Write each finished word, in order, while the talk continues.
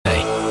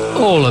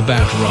all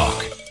about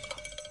rock.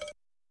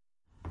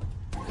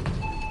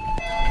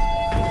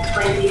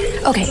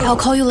 Okay, I'll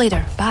call you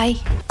later. Bye.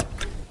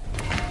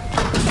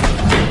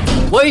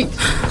 Wait!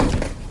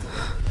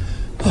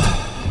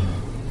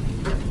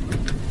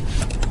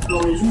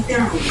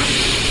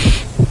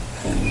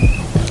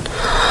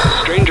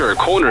 Stranger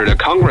cornered a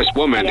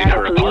congresswoman in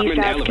her apartment police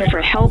elevator. asking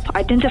for help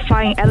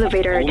identifying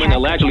elevator A woman attack.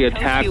 allegedly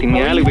attacked in the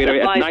elevator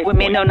at night.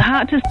 Women on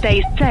how to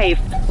stay safe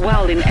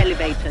while in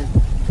elevators.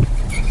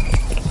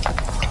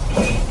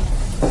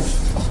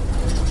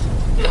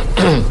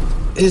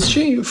 Is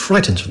she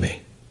frightened of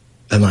me?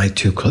 Am I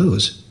too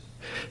close?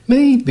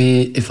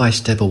 Maybe if I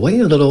step away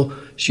a little,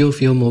 she'll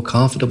feel more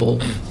comfortable.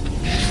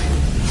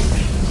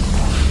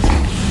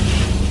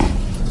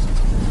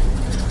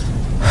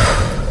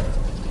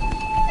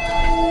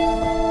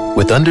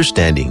 With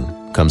understanding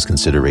comes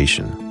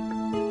consideration.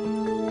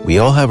 We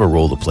all have a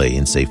role to play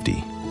in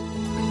safety.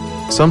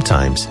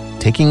 Sometimes,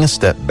 taking a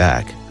step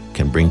back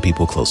can bring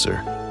people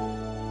closer.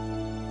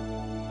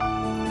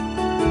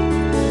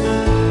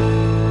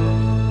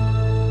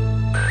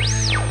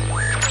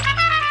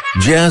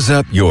 Jazz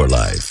up your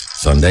life,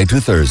 Sunday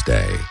to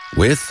Thursday,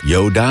 with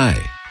Yo Dai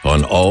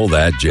on All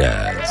That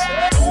Jazz.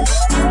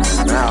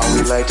 Now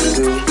we like to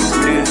do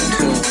tune.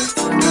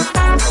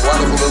 A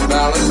wonderful little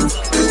ballad.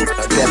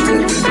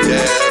 Definitely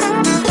jazz.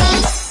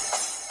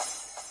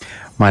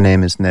 My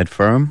name is Ned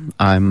Ferm.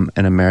 I'm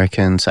an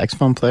American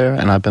saxophone player,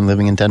 and I've been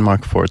living in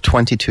Denmark for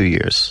 22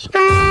 years.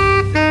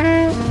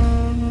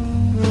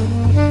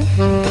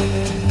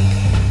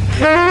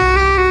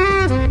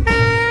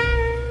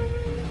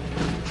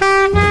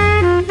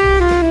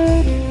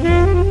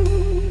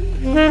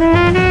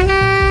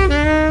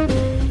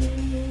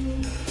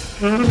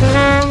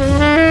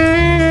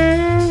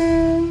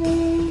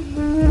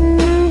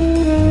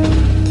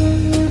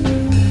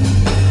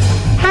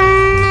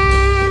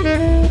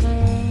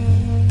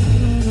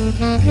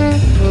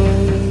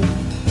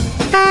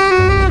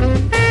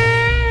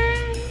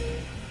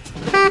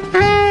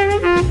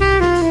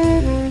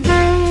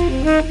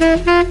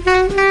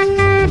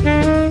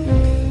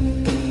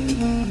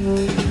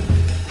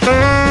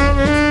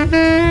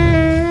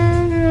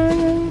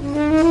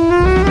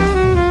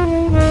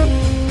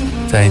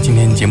在今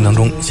天节目当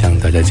中，向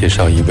大家介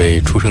绍一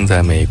位出生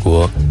在美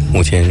国，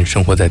目前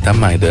生活在丹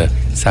麦的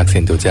萨克斯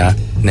演奏家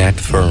Ned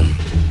Ferm。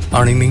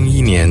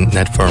2001年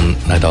Ned Ferm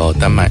来到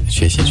丹麦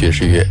学习爵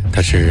士乐，他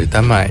是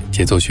丹麦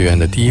节奏学院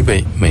的第一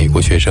位美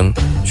国学生。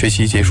学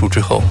习结束之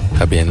后，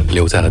他便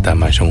留在了丹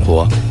麦生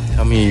活。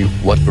Tell me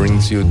what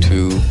brings you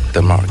to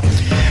Denmark?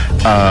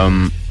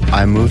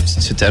 I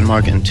moved to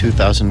Denmark in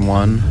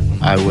 2001.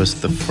 I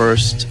was the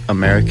first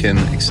American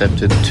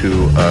accepted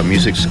to a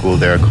music school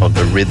there called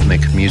the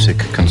Rhythmic Music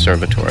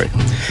Conservatory.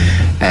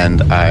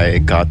 And I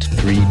got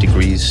 3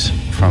 degrees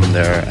from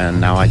there,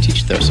 and now I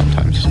teach there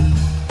sometimes.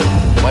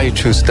 Why you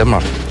choose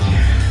Denmark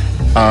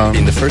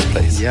in the first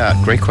place? Yeah,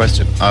 great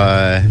question.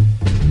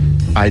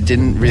 I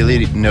didn't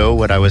really know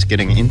what I was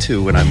getting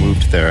into when I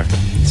moved there,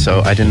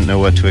 so I didn't know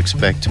what to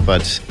expect,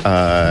 but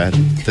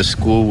the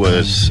school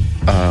was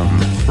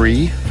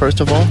free,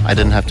 first of all. I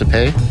didn't have to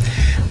pay,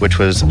 which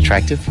was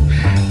attractive.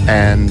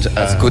 And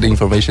that's good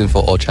information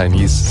for all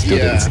Chinese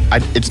students. Yeah,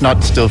 it's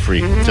not still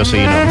free, just so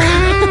you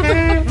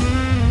know.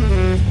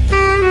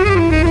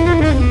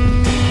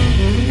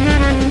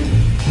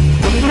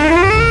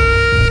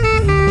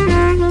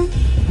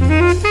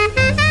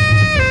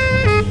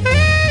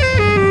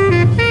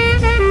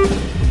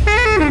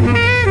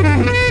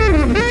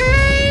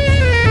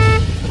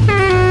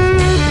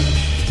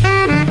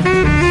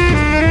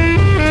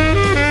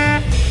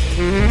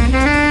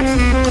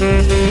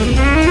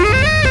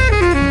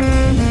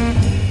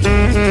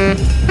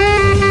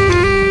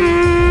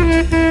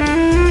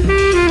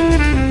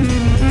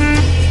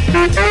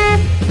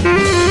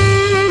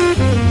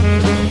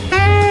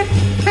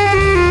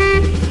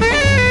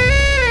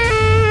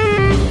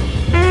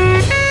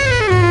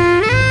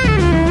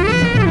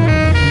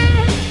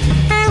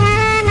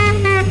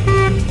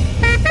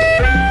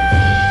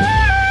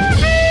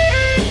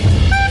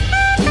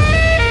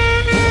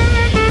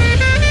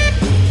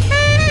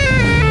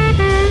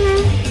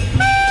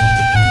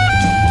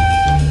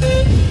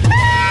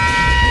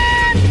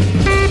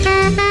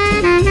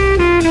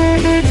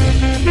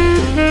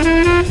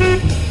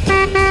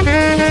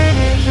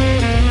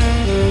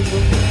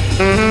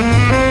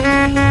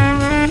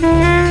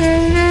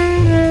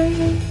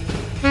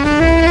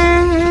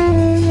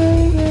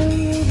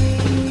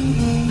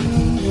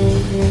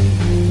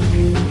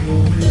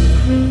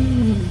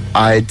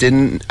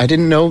 I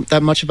didn't know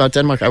that much about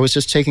Denmark. I was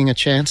just taking a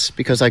chance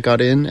because I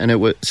got in, and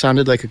it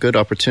sounded like a good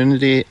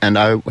opportunity. And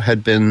I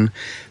had been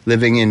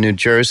living in New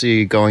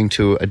Jersey, going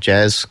to a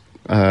jazz.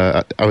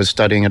 I was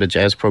studying at a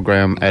jazz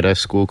program at a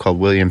school called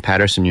William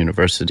Patterson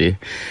University.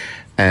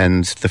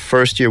 And the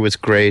first year was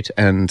great,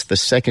 and the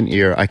second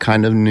year I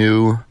kind of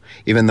knew,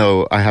 even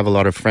though I have a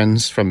lot of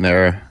friends from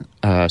there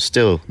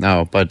still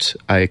now, but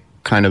I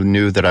kind of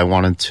knew that I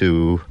wanted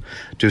to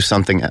do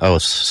something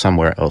else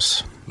somewhere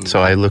else.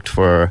 So I looked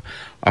for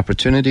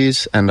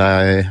opportunities, and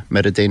I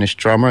met a Danish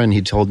drummer, and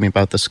he told me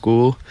about the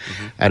school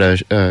at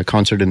a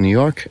concert in New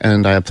York,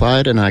 and I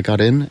applied, and I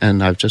got in,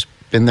 and I've just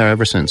been there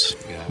ever since.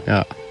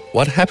 Yeah.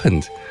 What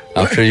happened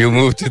after you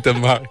moved to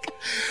Denmark?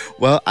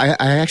 Well, I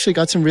actually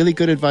got some really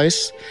good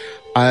advice.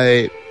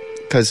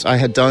 Because I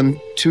had done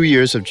 2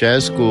 years of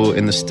jazz school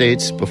in the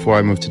States before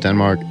I moved to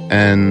Denmark,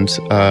 and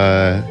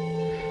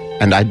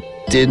I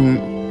didn't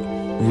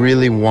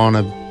really want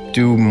to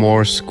do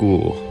more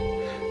school.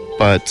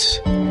 But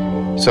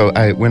so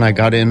when I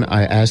got in,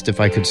 I asked if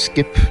I could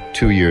skip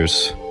 2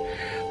 years,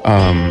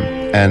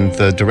 and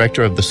the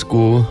director of the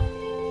school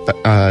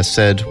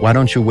said, "Why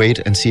don't you wait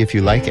and see if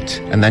you like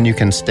it, and then you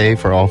can stay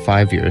for all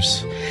 5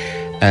 years."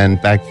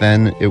 And back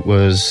then, it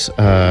was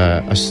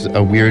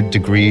a weird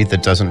degree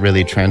that doesn't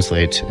really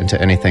translate into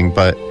anything.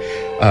 But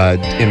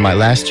in my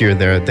last year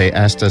there, they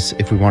asked us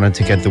if we wanted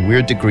to get the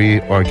weird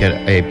degree or get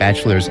a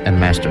bachelor's and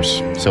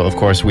master's. So, of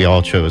course, we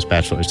all chose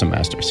bachelor's and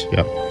master's.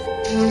 Yeah.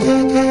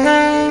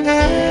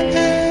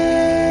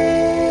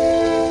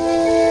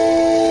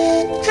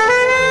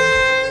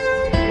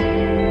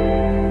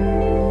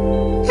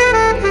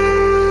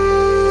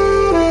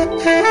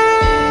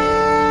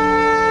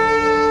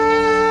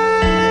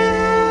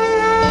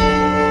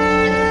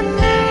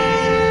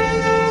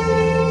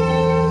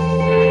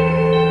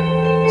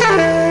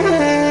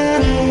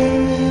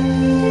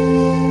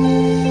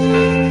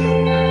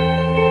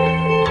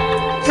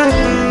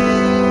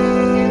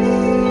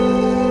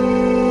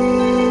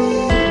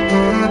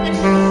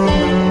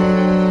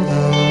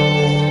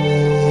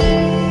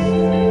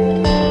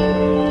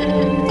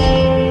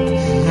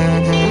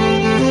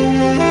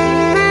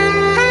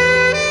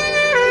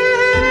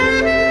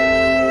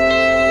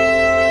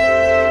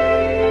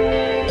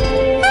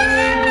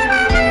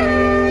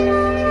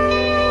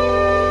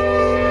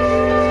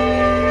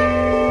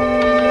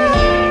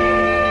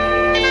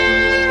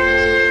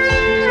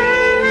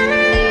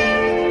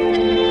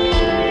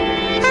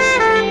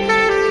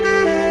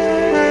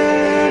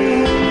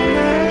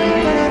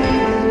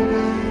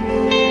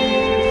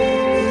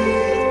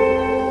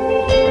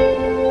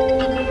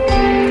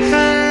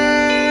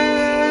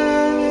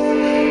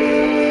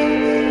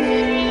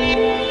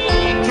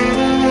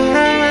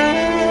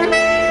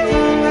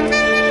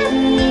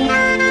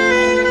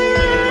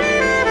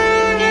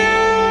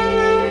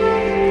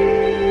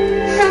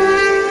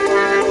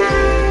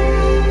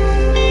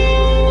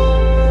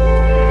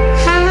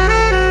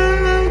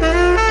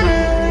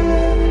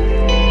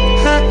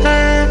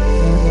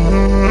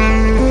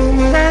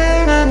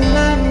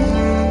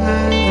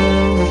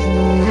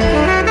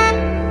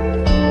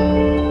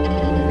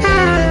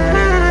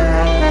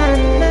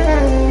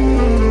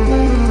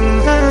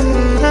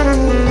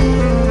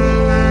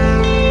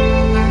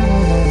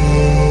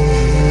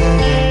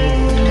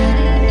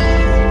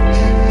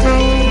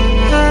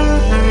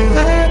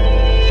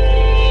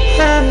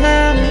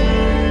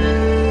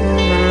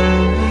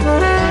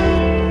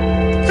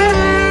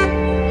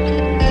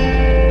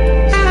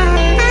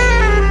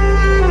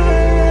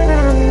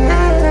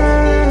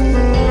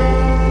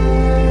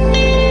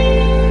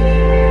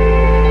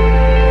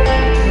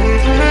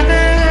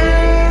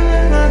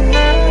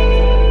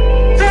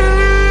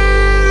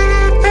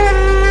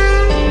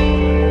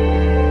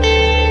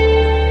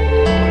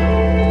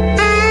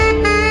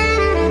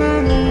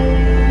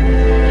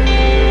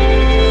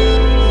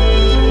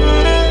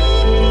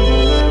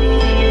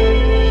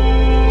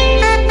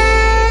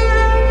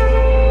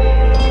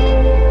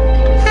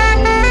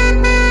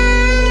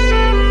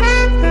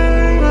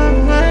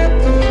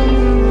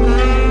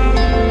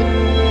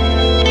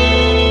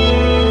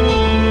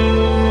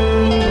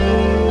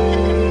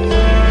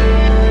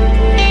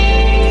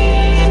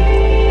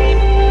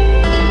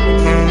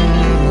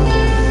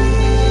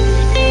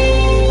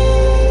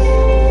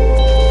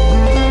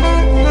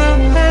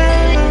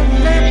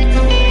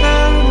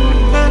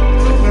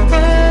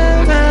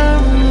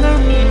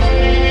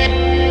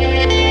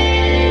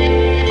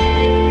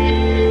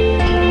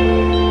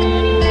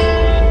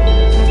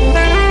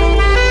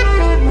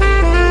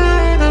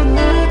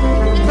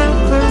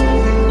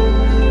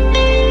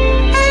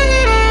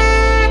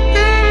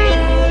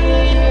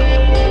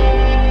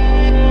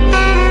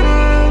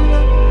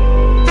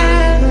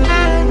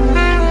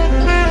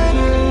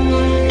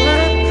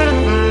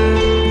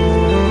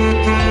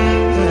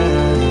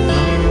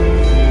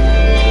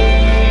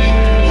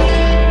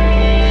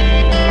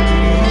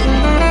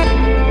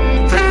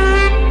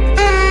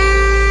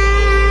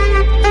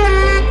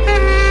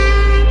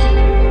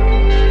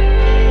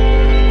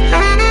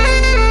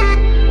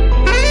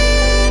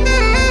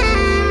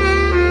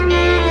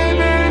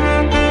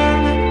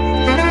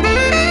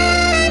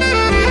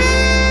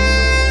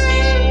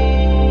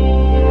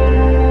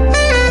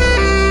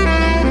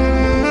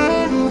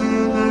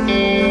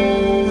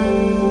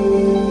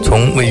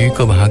位于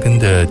哥本哈根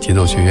的节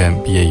奏学院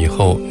毕业以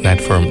后， Ned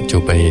Ferm 就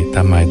被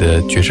丹麦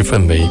的爵士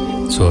氛围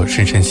所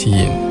深深吸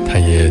引，他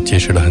也结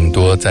识了很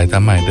多在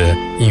丹麦的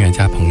音乐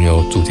家朋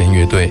友，组建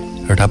乐队，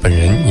而他本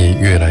人也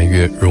越来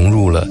越融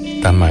入了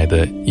丹麦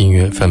的音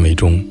乐氛围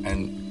中。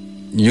And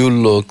you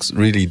look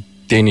really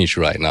Danish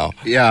right now.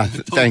 Yeah,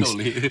 thanks.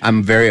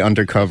 I'm very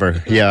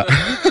undercover. Yeah,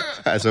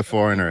 as a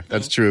foreigner.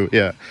 That's true.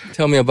 Yeah.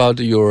 Tell me about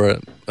your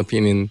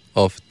opinion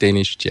of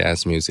Danish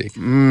jazz music.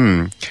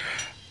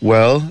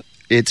 Well,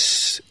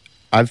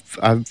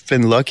 I've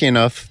been lucky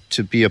enough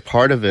to be a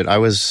part of it. I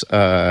was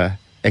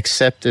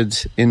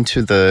accepted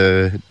into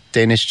the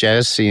Danish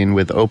jazz scene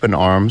with open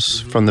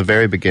arms from the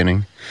very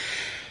beginning.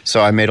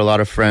 So I made a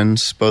lot of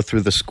friends both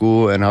through the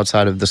school and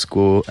outside of the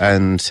school,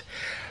 and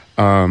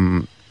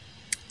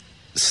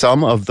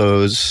some of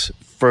those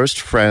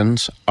first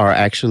friends are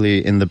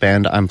actually in the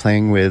band I'm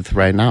playing with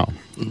right now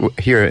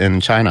here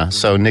in China.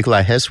 So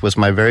Nikolai Hess was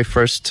my very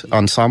first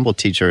ensemble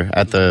teacher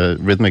at the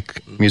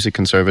Rhythmic Music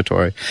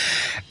Conservatory,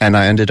 and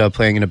I ended up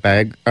playing in a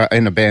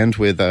band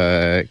with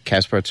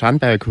Kasper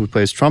Tranberg, who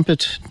plays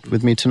trumpet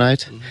with me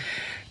tonight.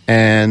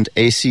 And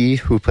AC,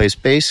 who plays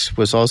bass,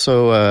 was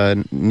also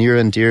near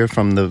and dear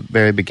from the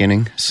very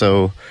beginning.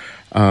 So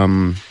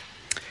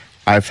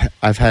I've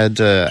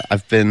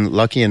been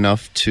lucky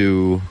enough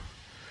to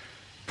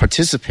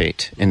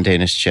participate in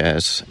Danish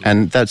jazz,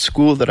 and that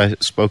school that I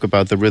spoke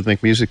about, the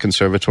Rhythmic Music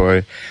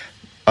Conservatory,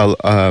 a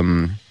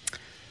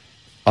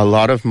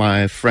lot of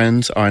my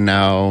friends are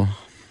now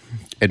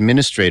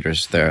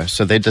administrators there,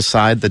 so they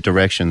decide the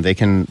direction. They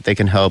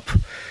can help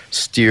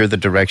steer the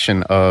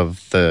direction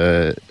of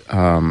the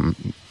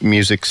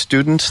music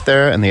students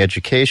there and the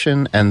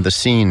education and the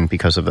scene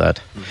because of that.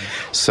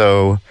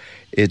 So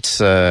it's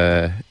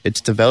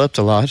developed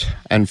a lot,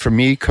 and for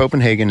me,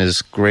 Copenhagen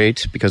is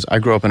great because I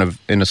grew up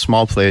in a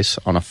small place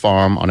on a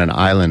farm on an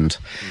island,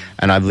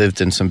 and I've lived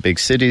in some big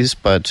cities.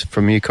 But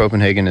for me,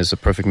 Copenhagen is a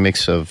perfect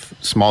mix of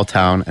small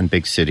town and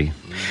big city.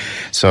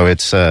 So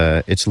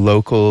it's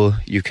local.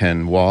 You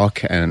can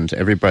walk, and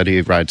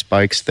everybody rides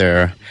bikes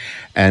there,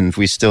 and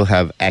we still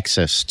have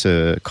access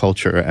to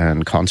culture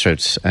and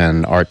concerts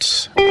and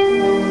arts.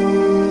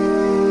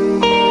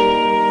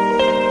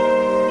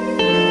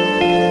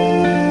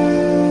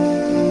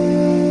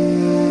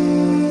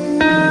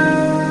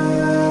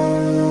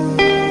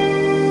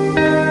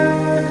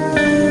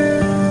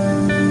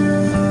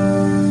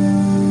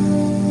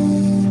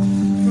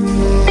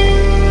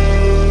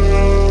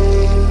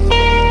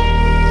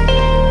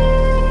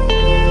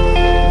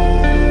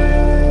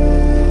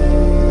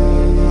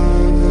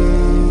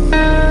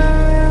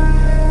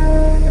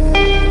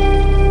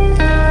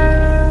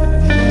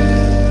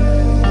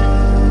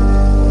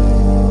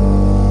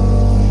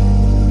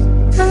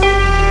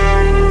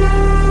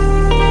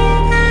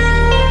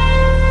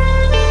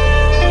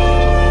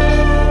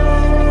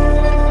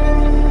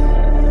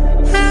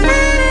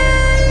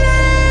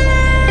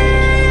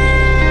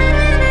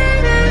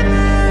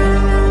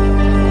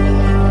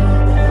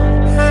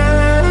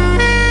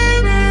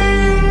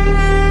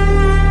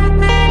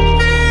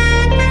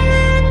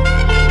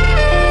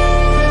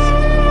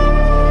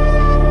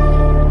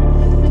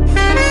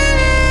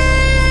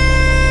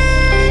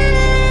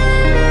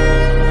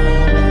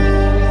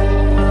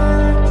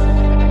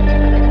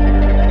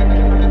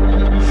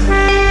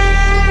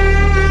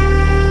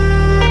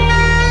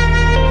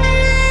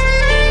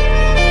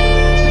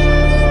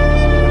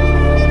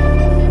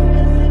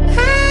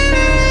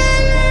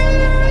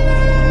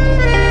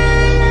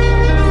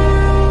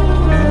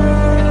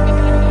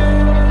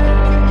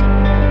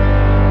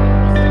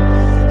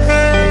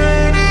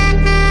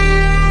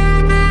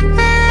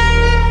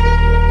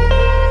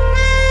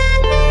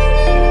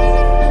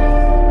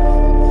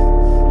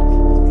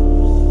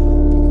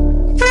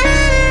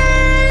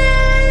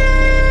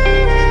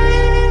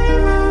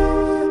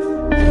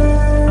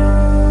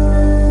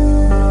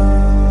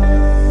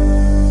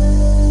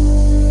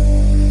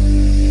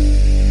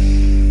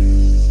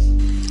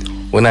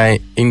 When I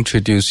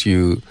introduced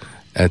you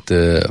at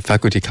the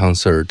faculty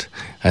concert,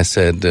 I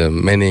said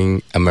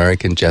many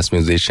American jazz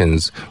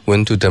musicians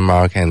went to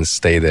Denmark and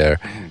stayed there,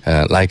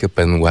 like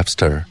Ben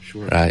Webster.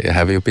 Sure. Right?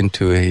 Have you been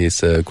to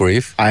his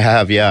grave? I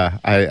have, yeah.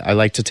 I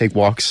like to take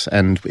walks,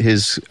 and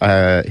his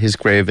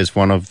grave is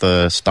one of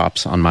the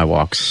stops on my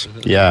walks.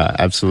 Yeah,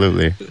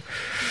 absolutely.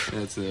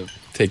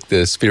 Take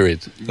the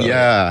spirit.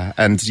 Yeah,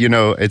 and you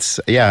know, it's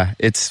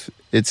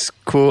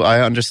cool. I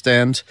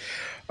understand.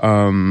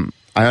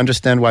 I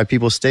understand why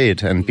people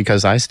stayed, and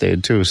because I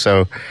stayed too.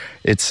 So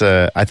it's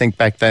I think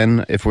back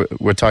then, if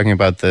we're talking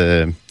about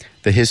the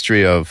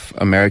history of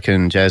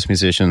American jazz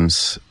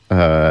musicians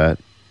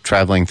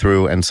traveling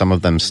through, and some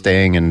of them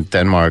staying in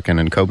Denmark and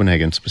in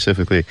Copenhagen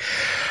specifically,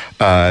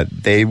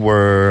 they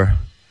were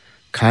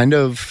kind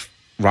of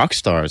rock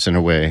stars in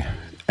a way,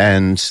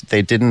 and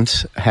they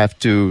didn't have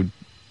to,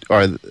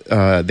 or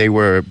they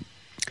were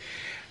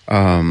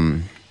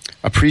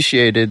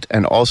appreciated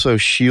and also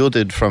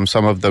shielded from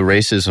some of the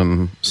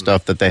racism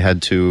stuff that they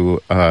had to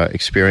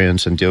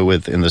experience and deal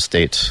with in the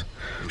States.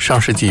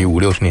 上世纪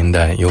50-60年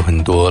代，有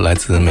很多来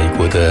自美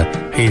国的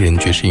黑人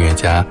爵士音乐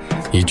家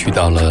移居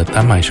到了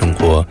丹麦生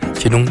活，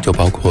其中就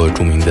包括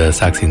著名的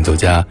萨克斯演奏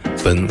家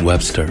Ben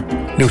Webster。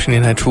60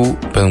年代初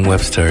 ，Ben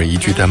Webster 移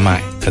居丹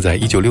麦，他在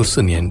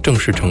1964年正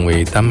式成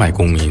为丹麦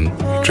公民。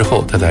之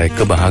后，他在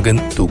哥本哈根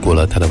度过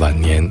了他的晚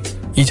年。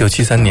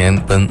1973年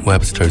本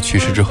Webster 去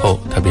世之后，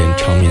他便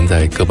长眠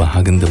在哥本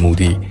哈根的墓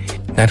地。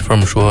Ned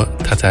Ferm 说，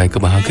他在哥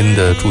本哈根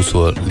的住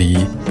所离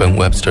本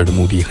Webster 的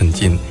墓地很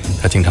近，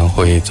他经常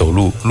会走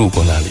路路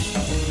过那里。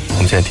我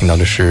们现在听到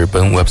的是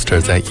本 Webster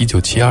在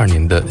1972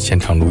年的现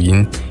场录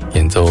音，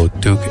演奏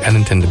Duke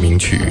Ellington 的名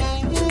曲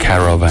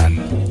Caravan。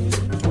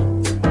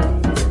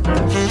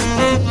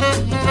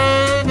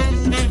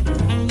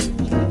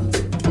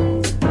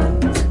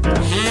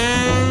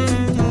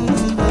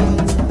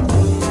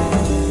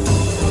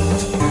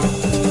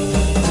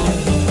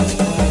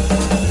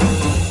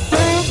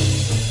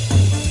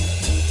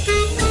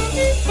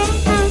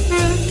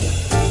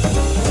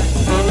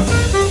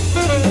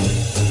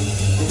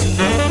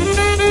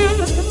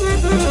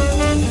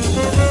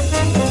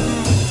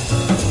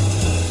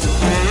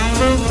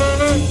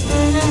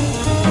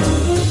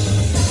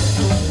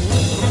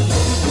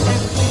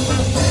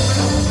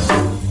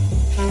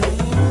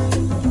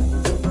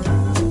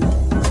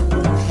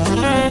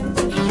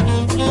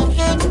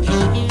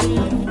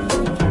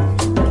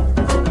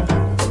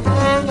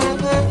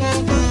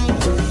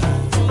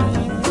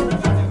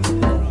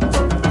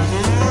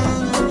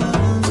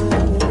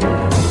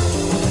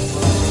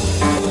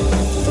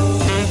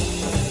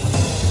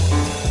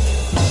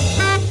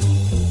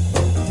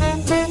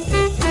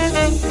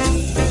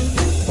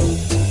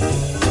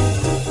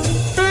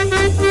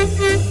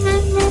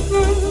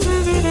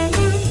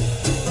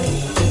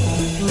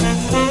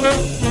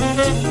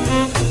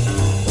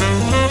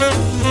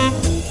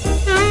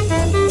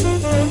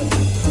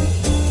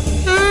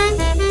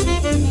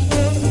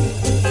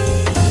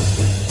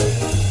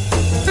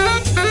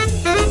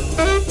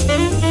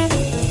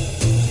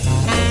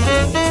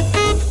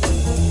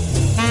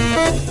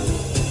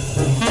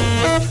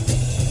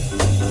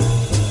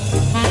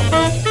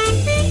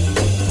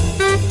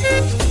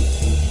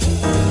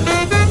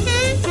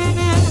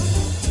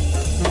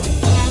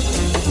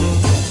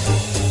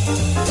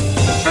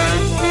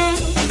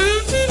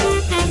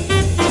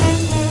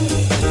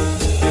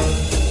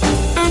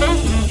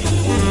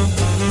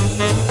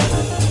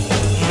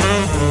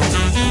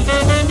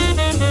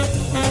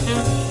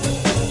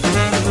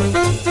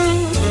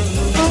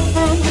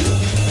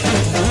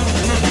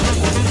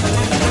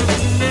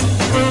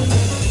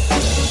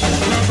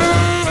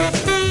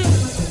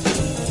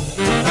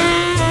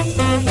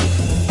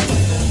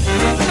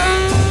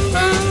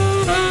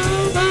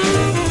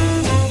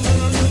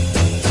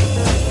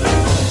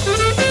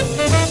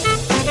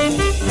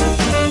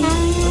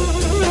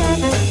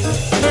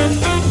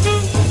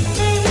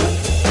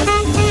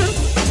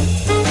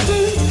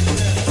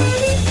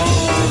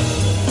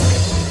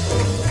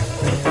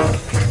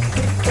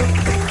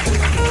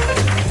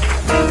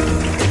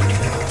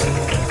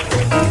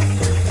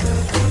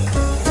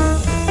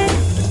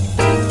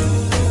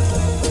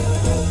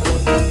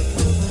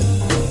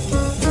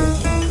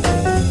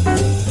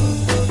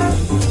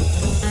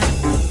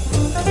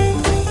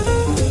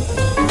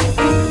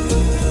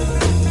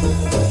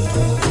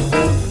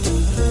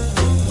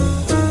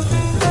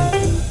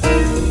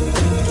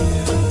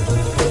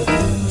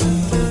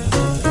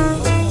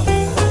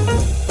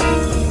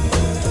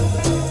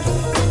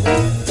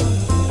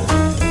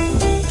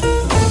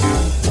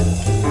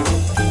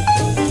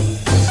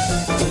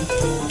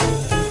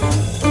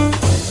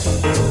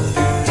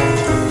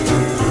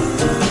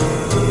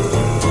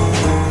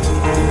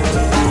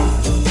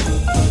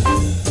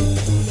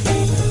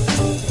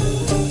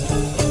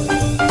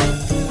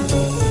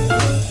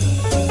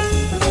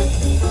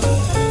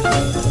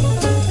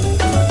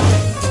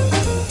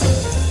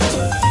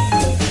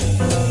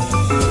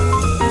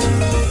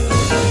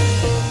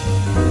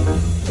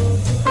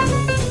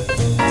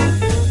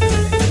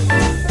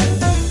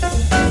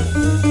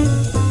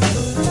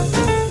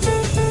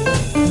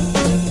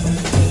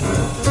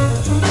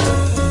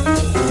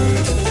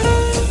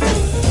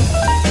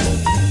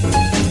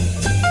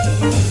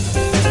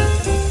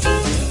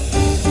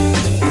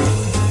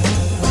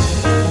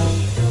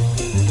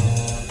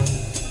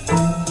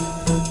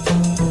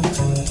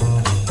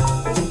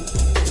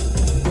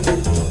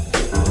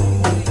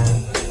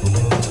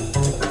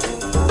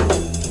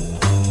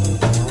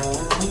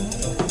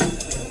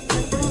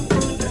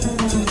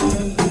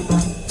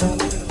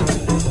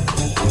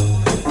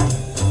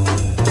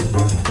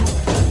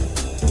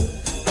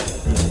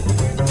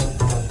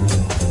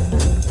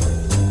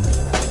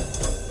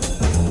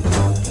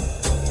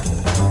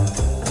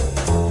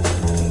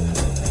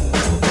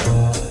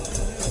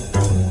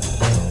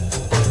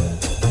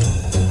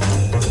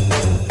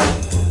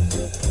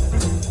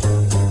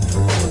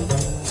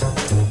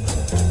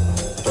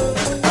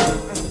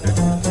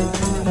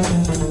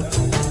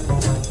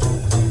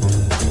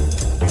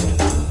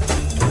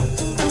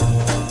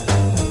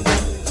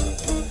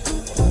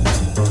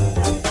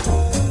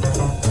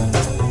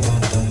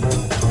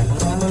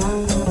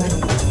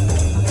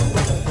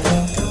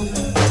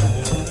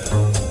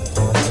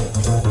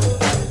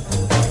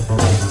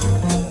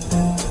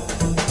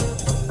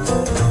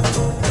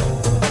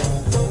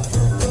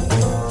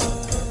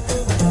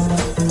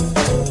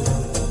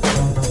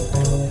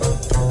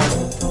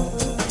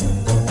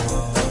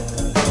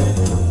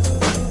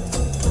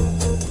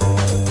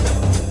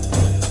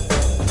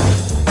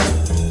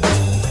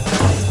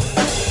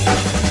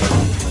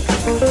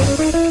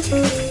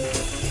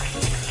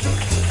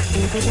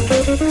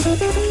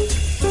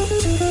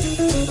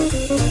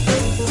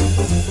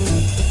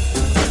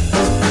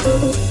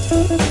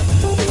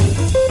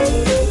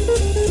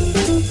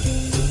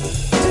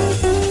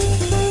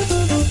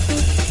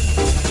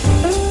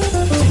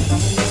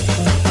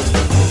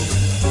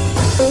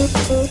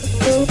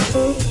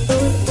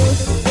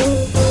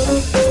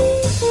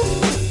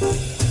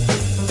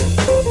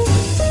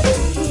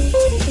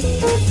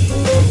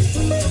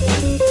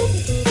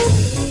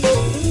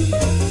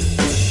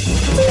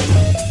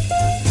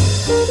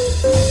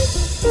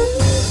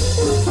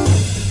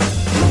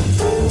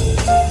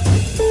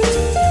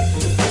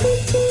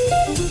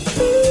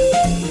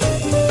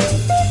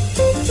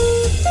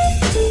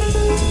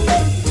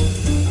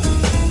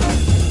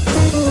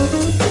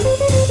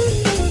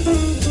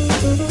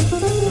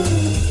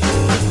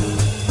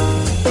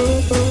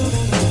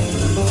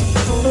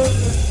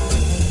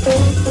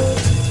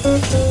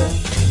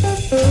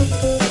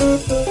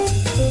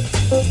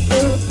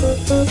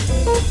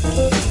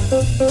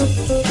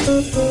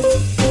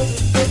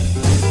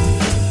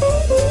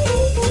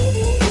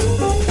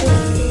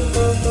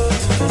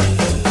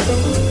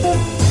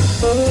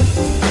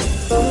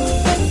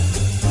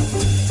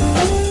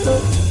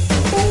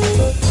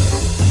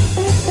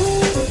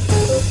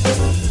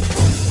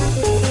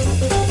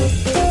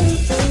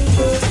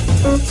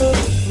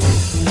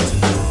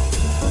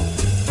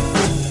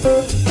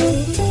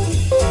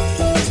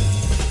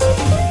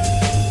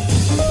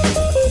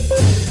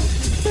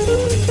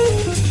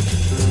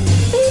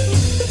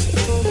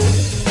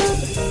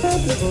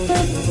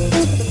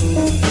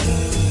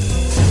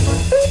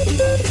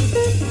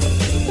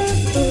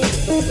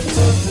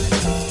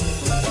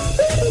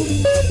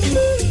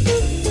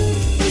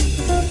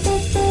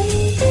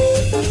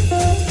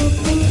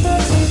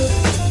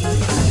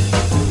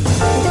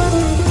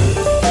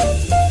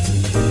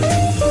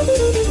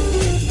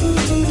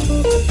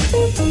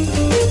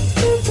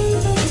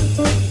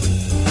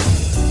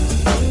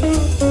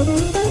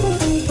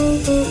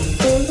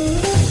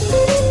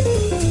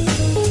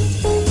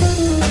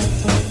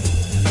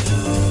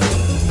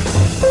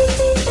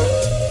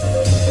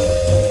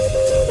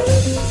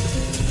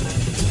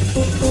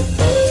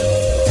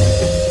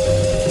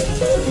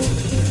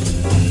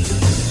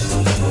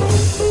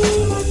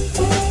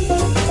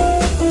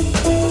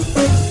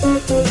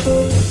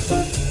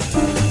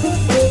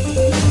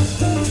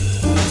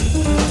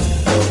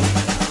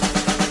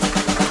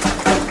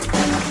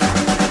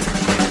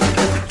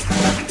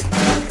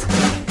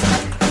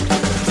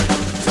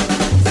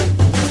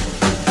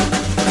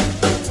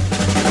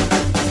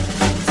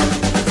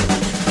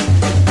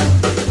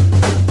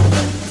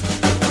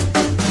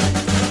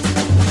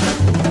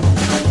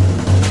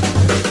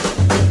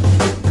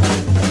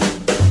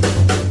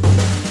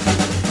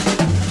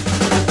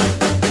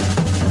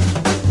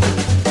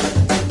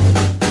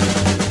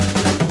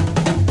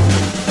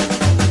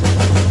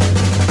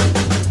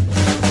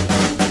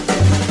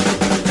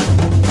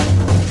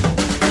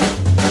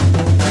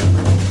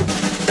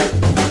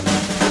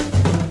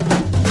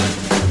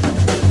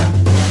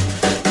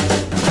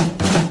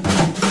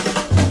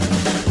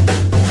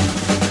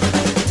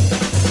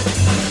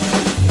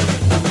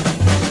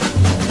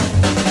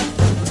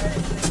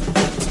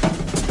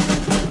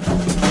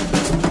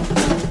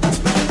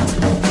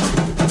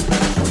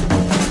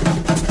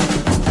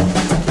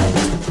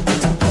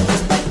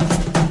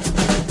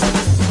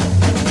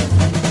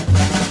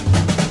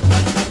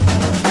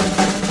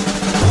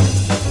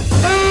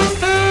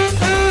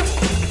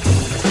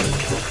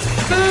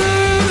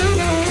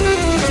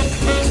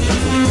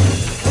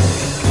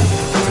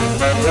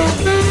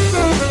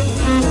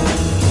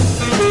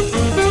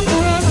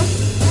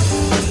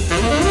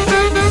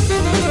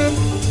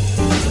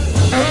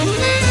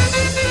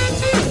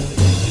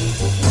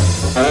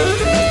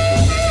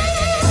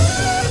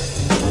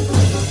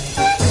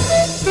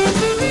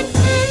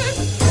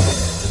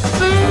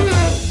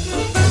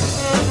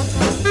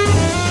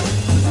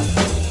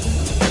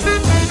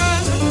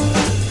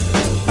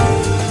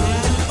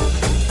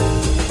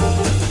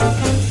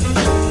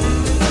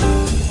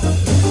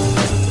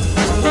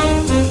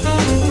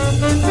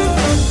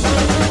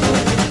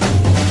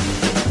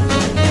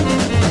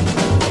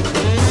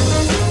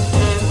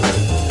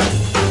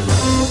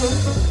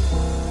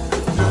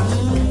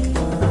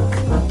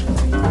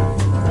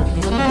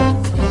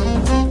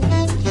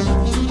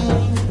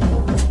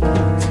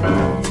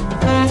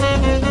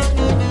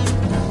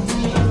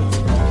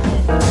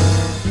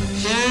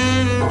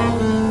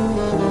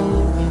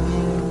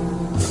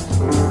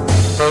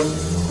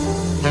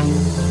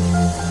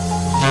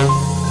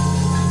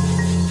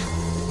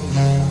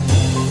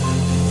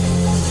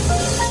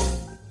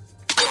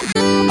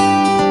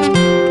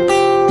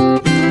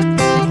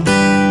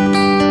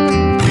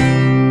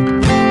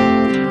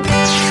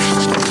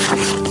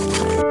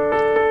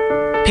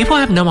People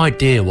have no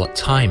idea what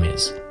time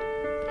is.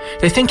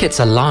 They think it's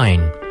a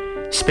line,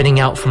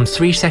 spinning out from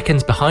 3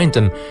 seconds behind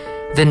them,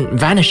 then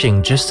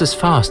vanishing just as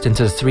fast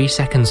into the 3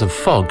 seconds of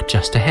fog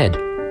just ahead.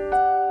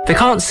 They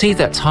can't see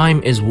that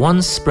time is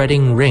one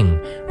spreading ring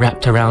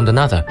wrapped around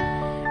another,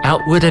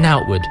 outward and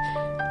outward,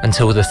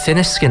 until the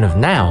thinnest skin of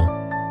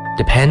now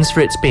depends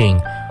for its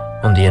being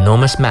on the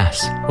enormous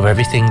mass of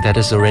everything that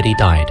has already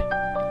died.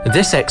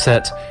 This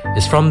excerpt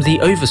is from The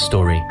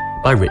Overstory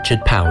by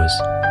Richard Powers.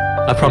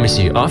 I promise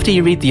you, after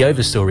you read The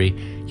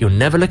Overstory, you'll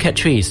never look at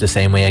trees the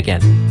same way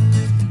again.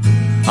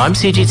 I'm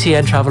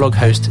CGTN Travelogue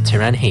host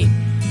Tiran He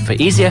for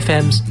Easy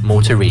FM's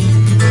More to Read.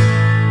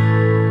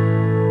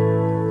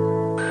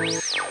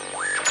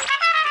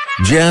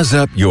 Jazz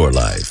up your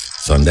life,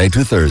 Sunday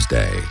to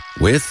Thursday,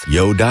 with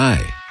Yo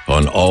Dai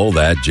on All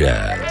That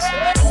Jazz.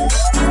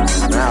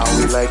 Now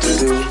we like to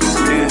do a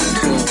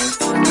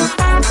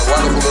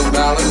wonderful little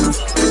ballad,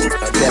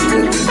 a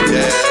definitely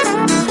jazz.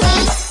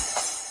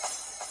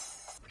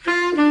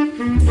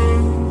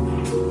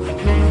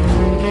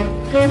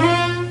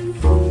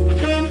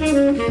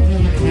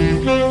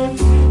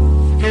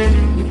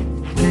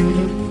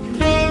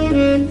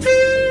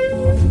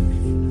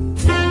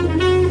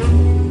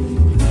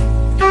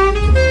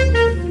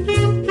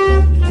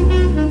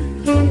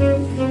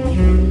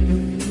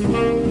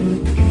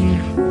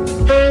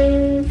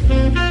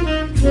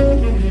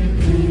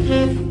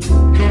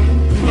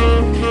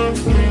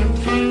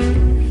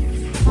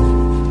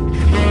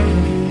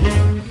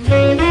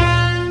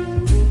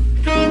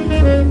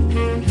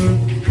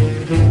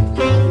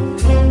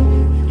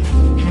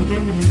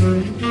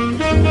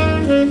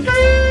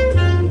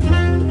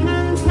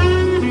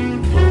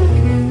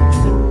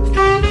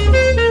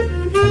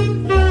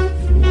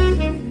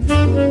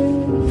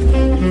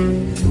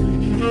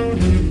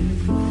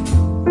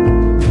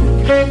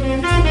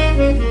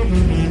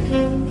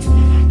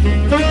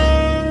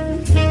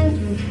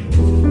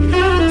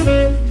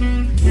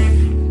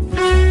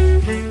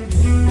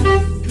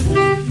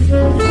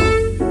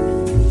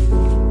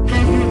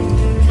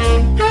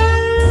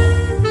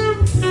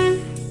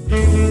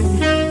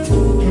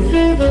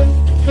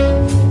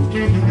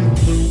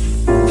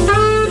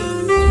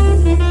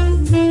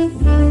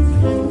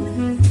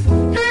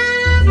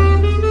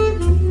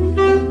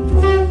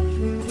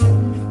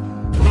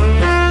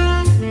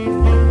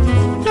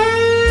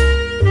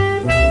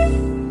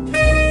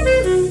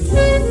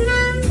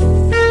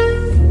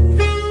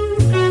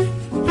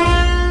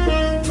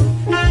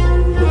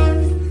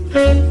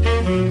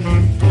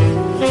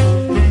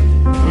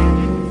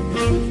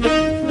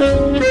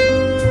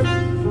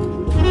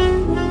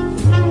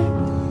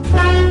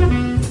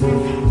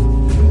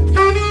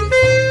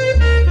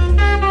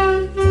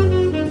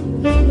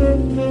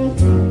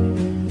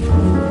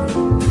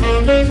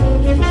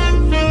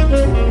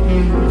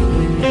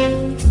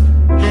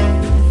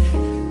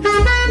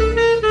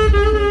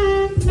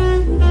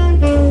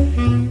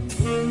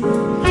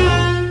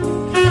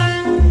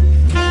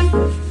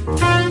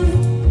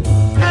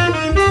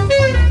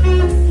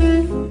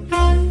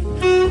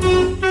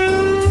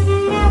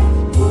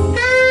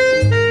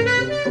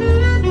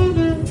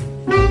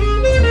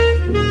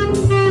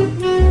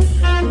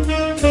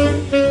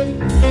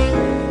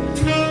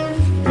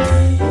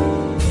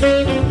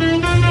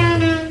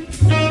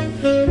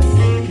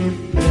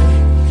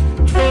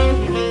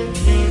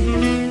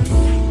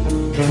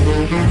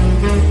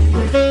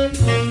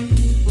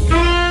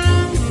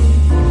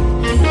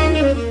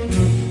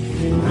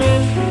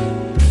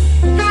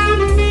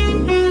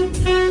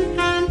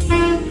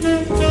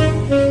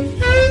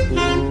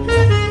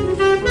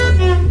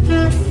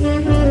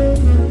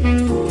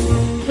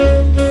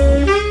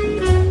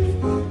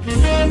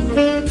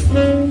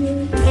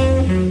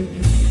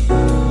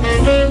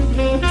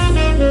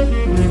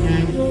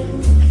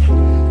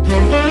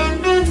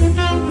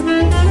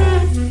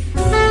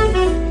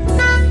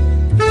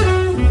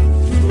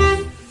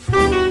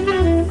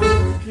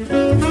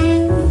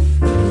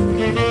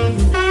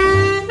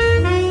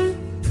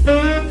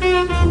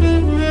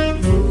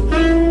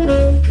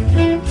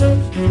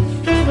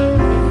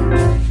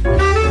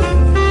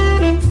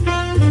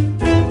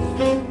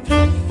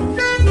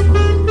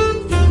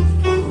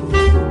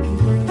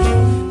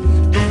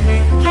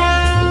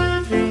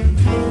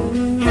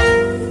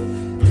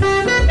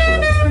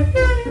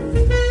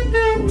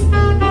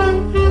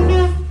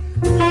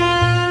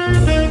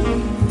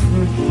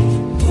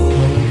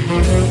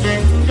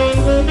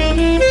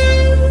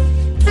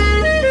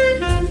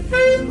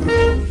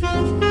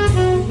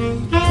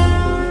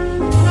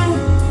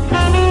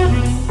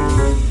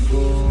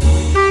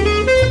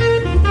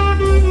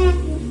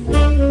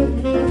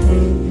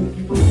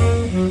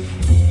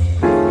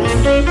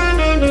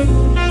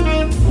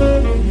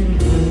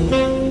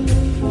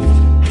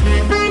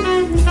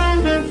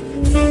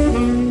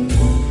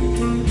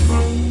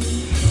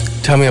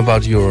 Tell me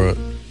about your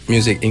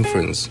music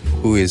influence.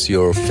 Who is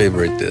your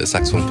favorite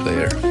saxophone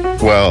player?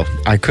 Well,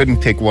 I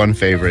couldn't pick one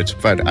favorite,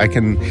 but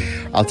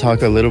I'll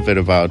talk a little bit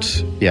about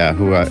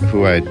who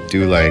I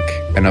do like.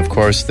 And of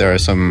course there are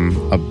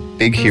some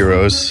big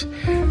heroes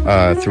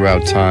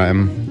throughout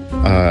time,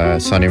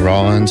 Sonny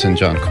Rollins and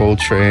John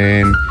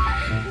Coltrane.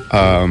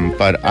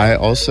 But I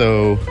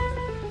also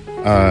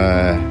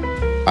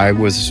I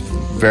was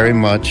very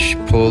much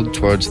pulled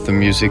towards the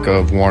music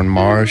of Warren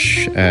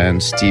Marsh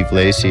and Steve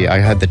Lacy. I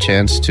had the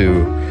chance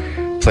to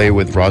play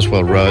with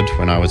Roswell Rudd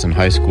when I was in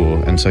high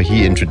school, and so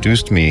he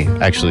introduced me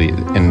actually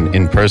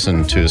in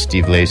person to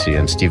Steve Lacy,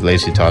 and Steve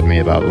Lacy taught me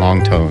about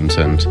long tones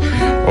and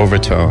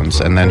overtones,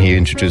 and then he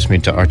introduced me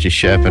to Archie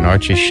Shepp, and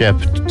Archie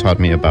Shepp taught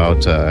me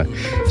about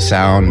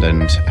sound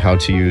and how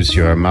to use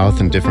your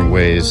mouth in different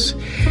ways.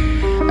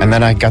 And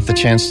then I got the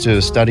chance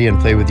to study and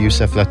play with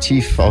Yusef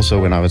Lateef also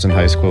when I was in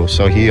high school.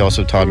 So he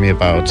also taught me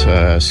about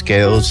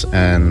scales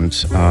and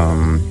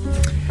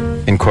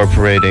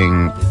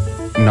incorporating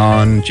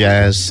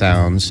non-jazz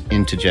sounds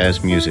into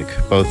jazz music,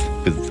 both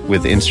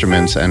with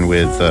instruments and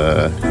with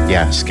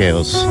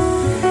scales.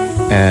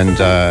 And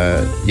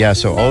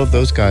so all of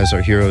those guys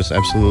are heroes,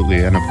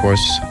 absolutely. And of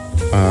course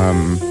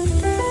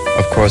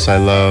I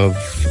love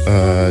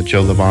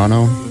Joe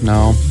Lovano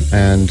now,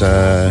 and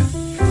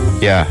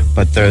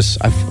but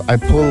I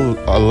pull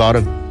a lot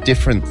of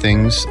different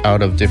things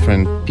out of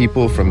different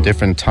people from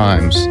different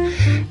times,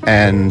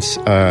 and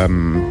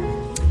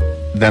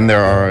then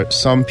there are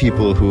some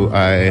people who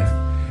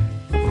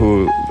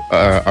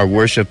are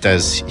worshipped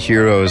as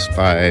heroes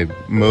by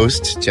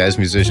most jazz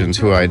musicians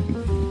who I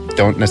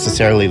don't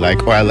necessarily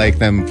like, or I like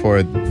them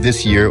for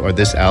this year or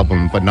this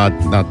album, but not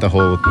the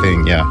whole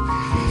thing. Yeah.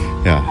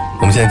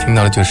 我们现在听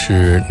到的就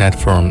是 Ned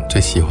Ferm 最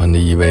喜欢的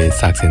一位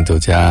萨克斯演奏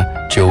家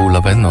Joe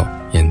Lovano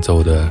演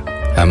奏的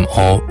I'm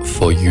All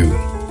For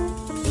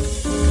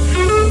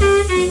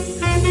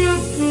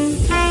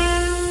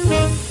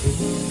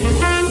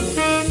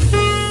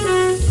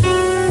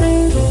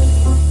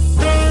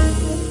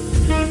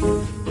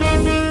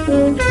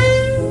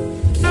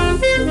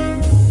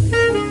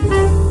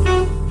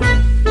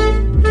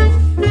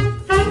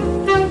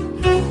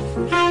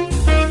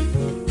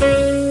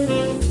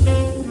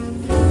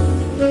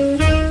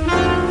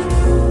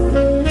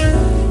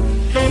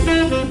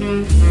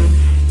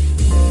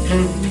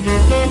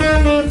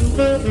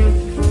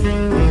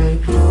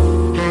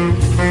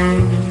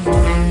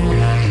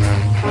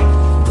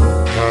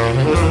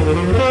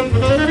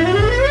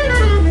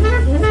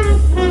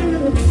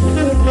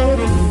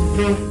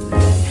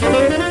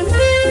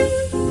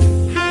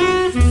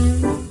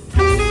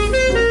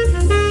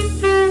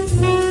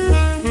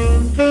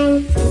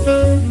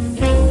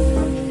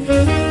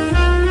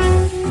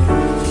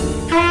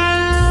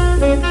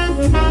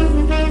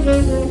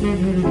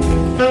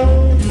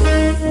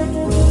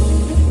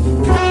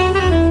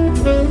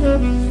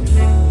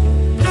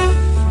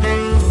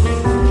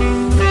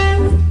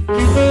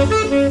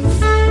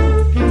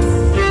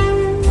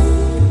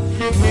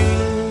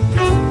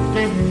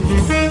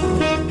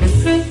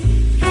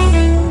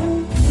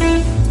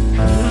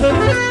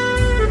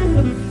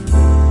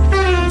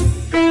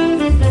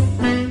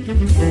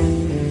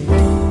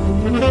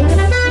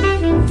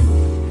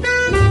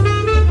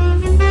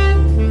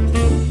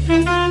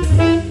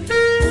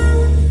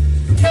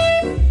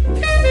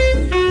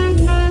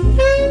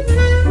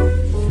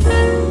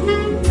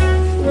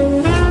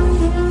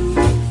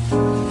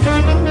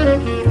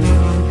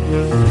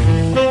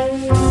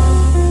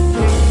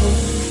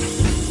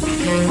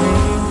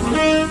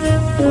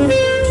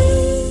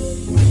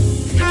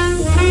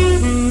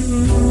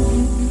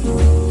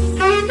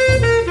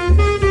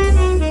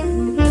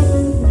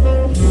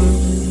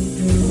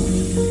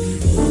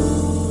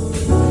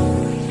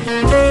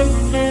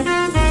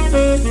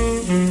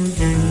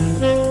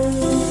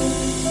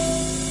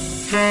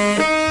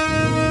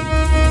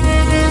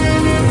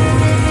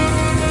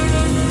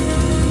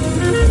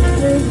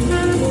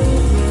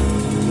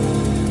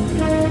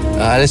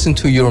listen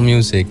to your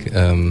music.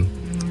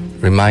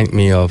 Remind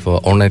me of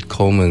Ornette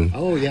Coleman.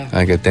 Oh yeah,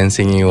 like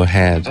Dancing in Your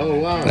Head.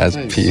 Oh wow, that's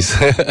nice. Piece.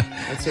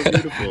 That's so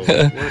beautiful. What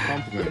a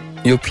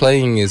compliment. Your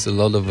playing is a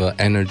lot of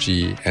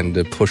energy and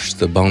push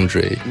the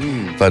boundary,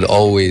 but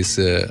always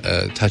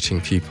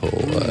touching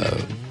people.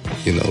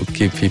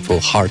 Give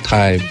people hard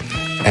time,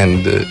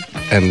 and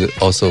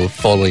also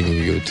following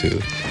you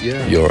to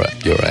your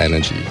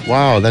energy.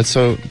 Wow, that's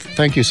so.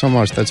 Thank you so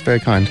much. That's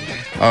very kind.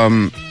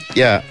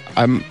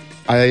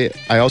 I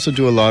also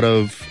do I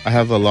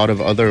have a lot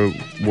of other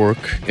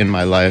work in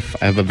my life.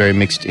 I have a very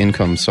mixed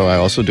income, so I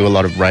also do a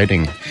lot of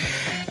writing,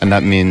 and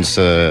that means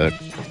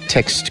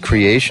text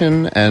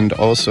creation and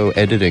also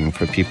editing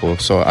for people.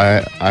 So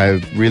I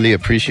really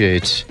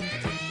appreciate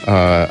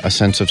a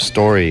sense of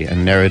story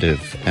and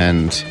narrative,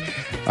 and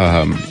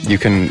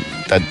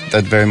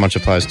that very much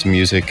applies to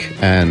music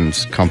and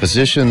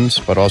compositions,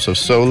 but also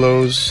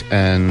solos,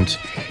 and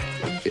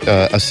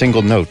a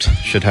single note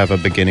should have a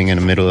beginning and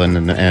a middle and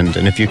an end.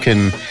 And if you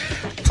can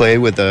play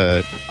with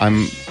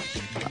I'm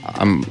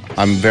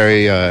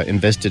very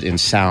invested in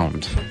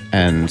sound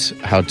and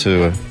how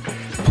to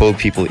pull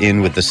people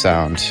in with the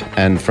sound.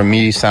 And for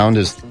me, sound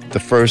is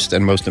the first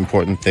and most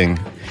important thing.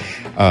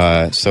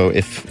 So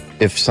if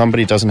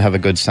somebody doesn't have a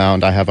good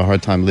sound, I have a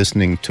hard time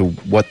listening to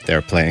what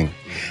they're playing.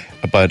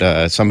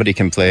 But somebody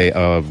can play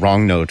a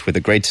wrong note with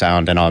a great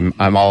sound, and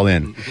I'm all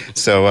in.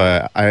 So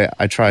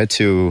I try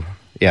to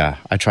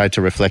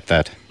reflect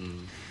that.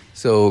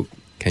 So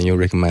can you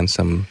recommend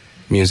some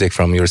music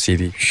from your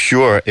CD?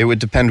 Sure, it would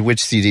depend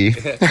which CD.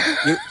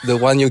 The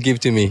one you give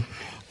to me.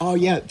 Oh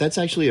yeah, that's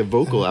actually a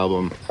vocal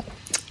album.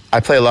 I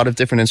play a lot of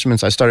different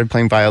instruments. I started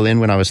playing violin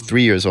when I was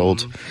 3 years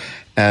old.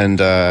 And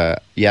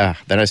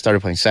then I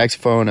started playing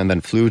saxophone and then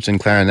flutes and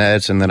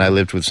clarinets. And then I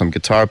lived with some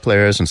guitar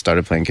players and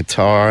started playing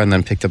guitar and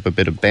then picked up a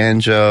bit of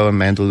banjo and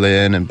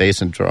mandolin and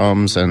bass and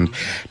drums. And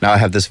now I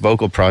have this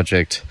vocal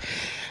project.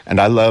 And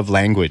I love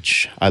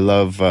language. I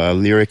love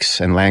lyrics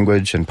and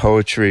language and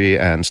poetry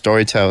and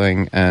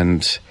storytelling.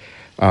 And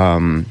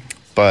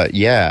but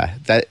yeah,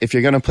 that if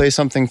you're going to play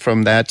something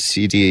from that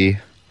CD,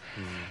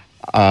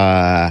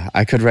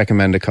 I could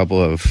recommend a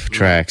couple of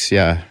tracks.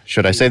 Yeah.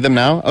 Should I say them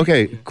now?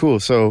 Okay, cool.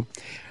 So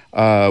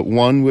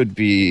one would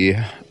be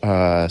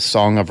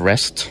Song of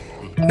Rest.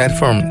 Ned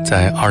Ferm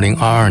在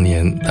2022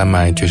年丹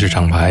麦爵士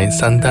厂牌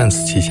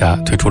Sundance旗下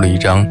推出了一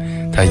张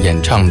他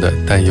演唱的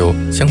带有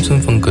乡村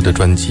风格的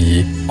专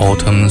辑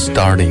Autumn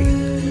Starting。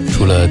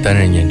 除了担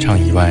任演唱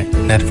以外，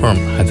 Ned Ferm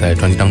还在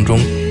专辑当中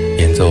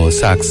演奏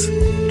萨克斯、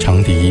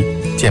长笛、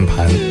键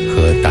盘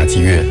和打击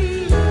乐。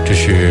这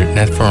是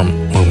Ned Ferm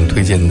为我们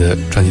推荐的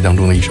专辑当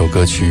中的一首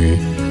歌曲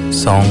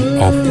Song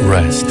of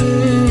Rest。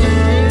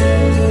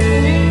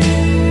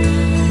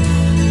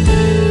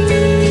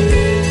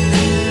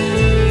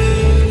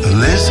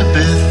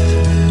 Elizabeth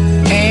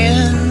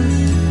Ann,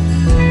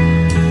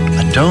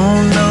 I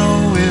don't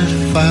know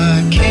if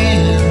I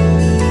can.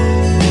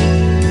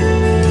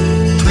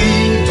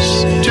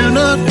 Please do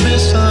not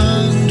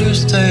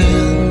misunderstand.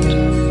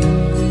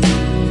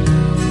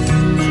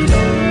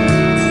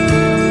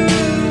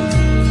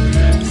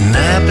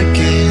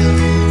 Abigail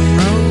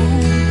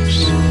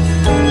Rose,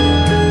 I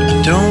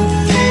don't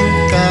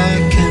think I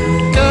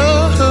can go.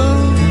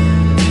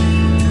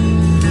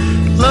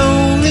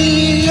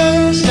 Lonely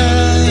as I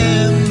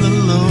am, the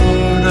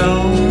Lord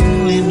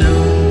only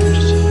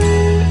knows.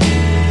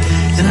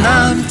 And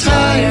I'm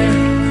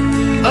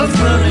tired of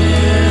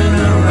running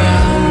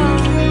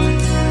around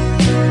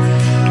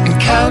and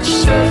couch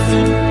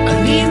surfing. I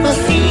need my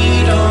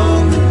feet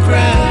on the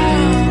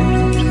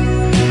ground.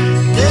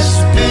 This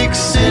big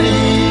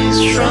city's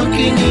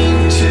shrunken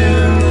into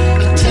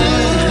a town.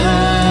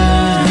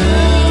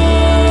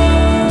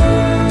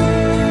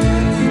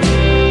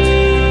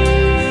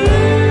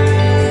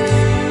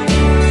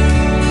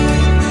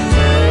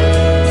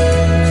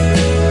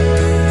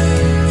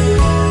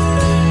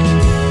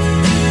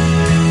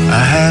 I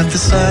had the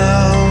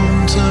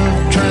sounds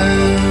of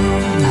drowning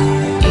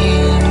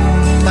in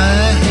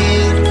my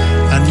head.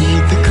 I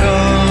need the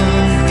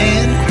calm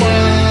and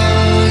quiet,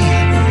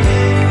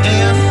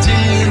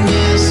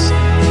 emptiness,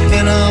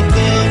 and I'll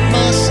build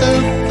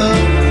myself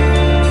up.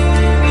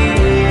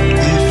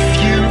 If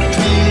you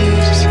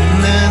please, and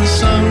then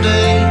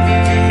someday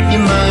you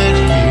might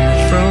hear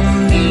from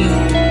me.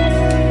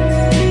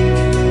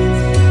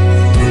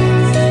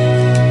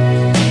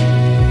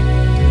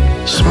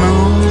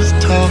 Smooth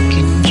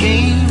talking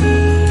Jane,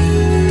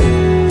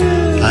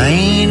 I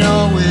ain't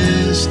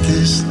always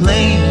this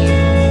lame.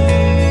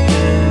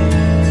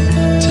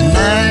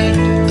 Tonight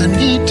I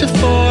need to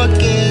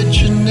forget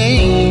your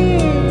name.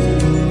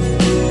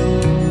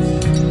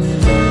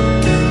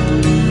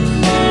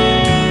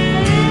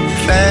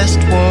 Fast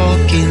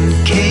walking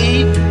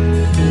Kate,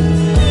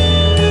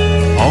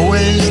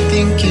 always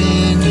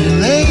thinking you're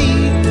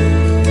late.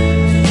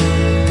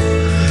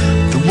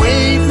 The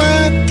way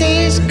my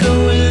day's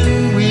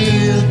going,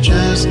 we'll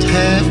just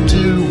have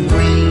to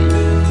wait.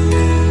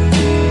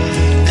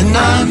 And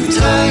I'm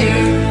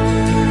tired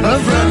of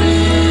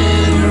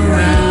running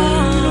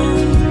around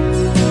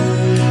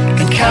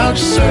and couch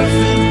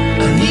surfing.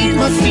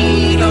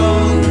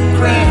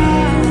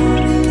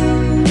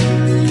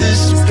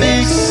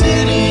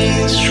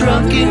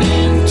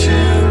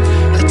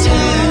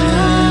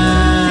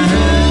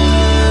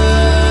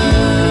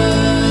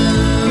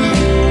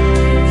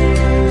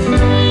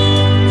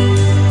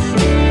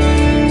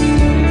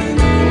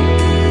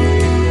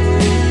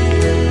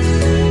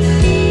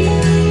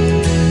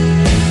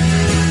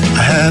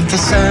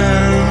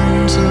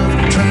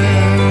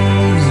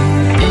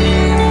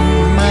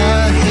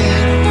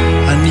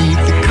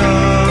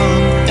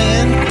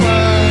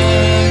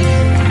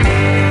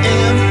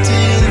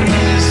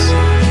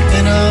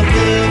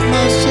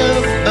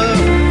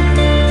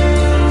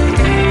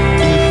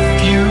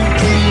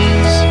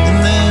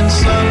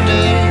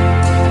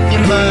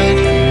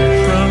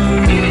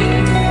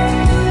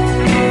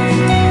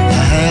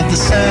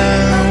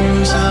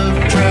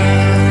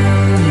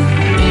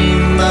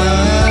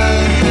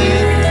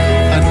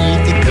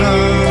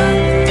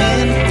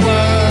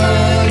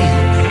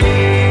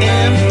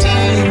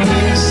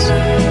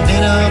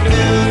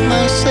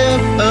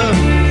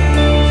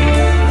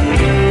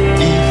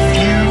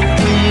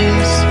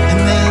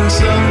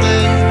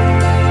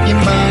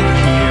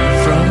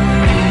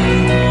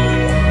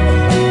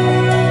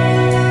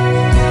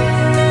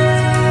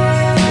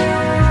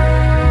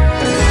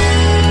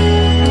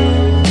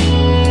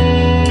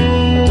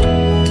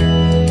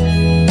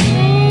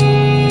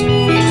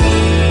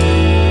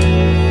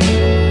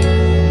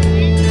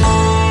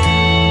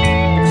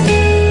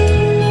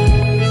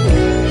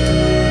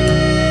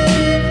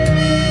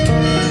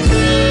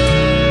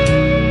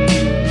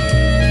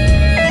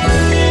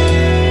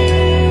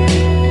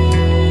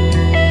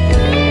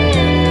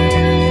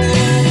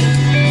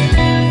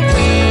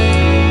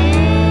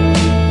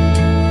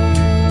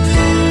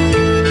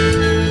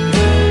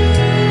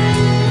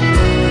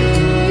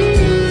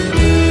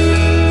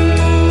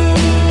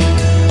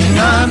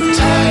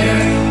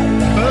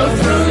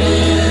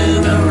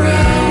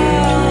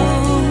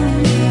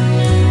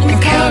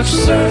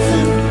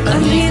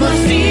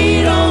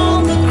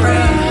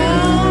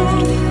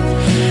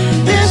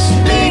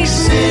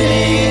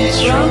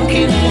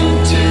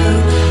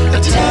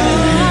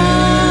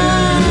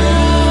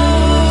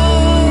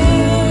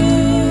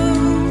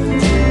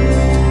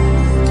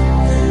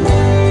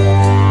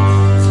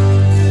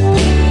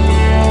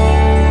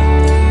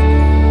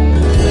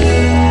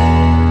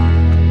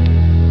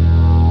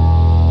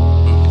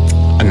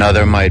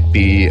 Another might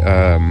be,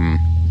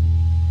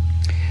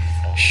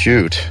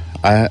 shoot,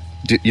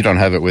 you don't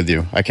have it with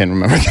you. I can't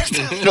remember the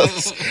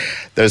titles.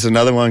 There's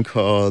another one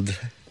called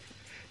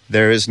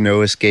There Is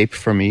No Escape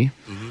for Me.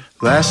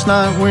 Last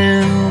night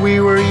when we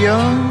were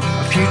young,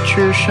 a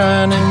future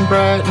shining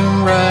bright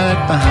and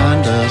right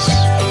behind us.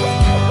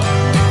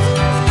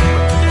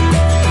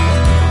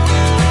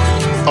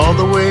 All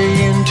the way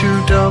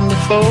into dumb to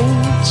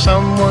fold,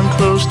 someone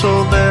close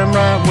told them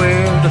right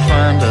where to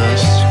find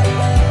us.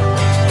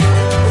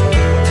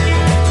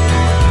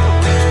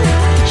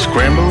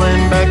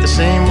 Scrambling back the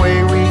same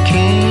way we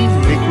came,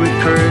 liquid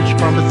courage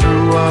pumping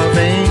through our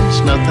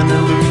veins. Nothing to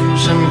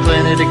lose and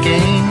plenty to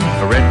gain,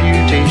 a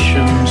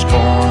reputation's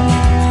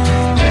born.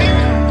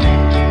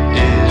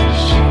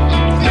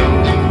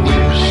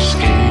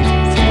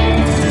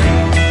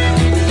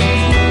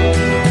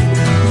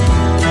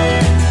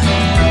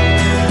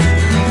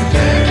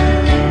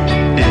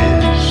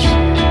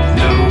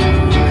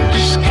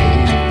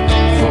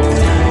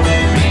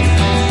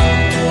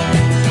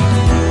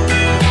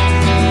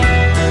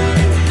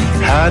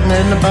 Hiding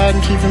in the bite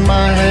and keeping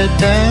my head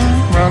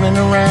down, running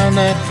around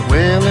at the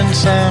wailing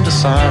sound of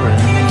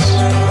sirens.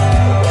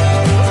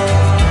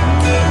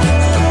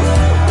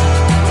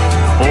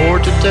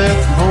 Bored to death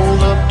and holed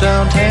up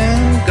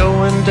downtown,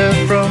 going deaf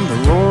from the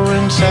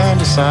roaring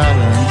sound of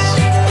silence.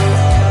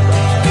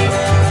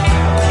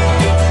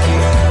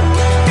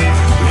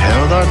 We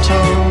held our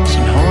tongues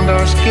and honed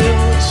our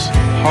skills.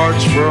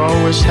 Hearts were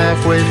always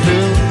halfway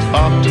filled,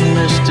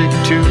 optimistic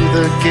to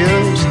the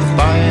gills. The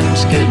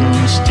buy-in's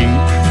getting steep.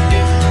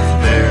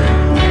 There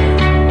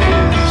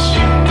is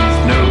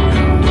no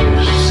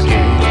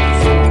escape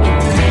for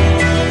me.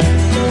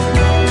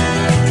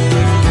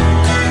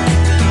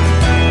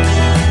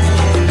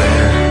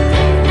 There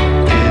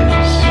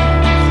is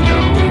no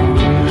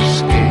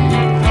escape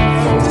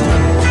for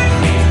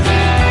me.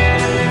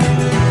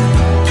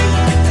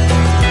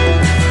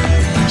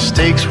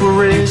 Stakes were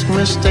raised,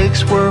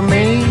 mistakes were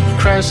made,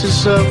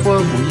 crisis of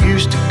what we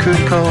used to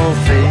could call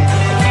fate.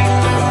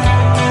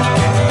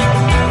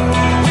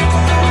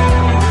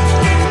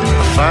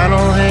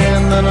 Final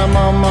hand, then I'm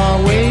on my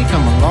way.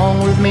 Come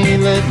along with me,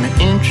 let me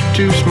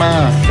introduce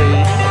my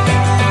fate.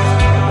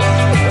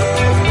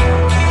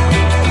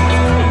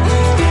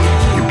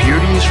 Your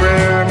beauty is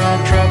rare and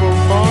I've traveled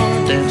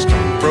far, danced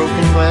on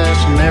broken glass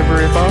in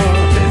every bar,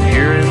 been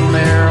here and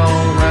there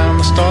all around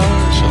the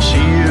stars. I'll see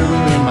you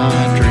in my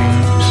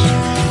dreams.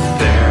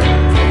 There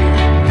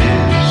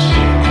is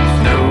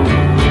no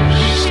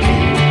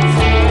escape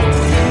for me.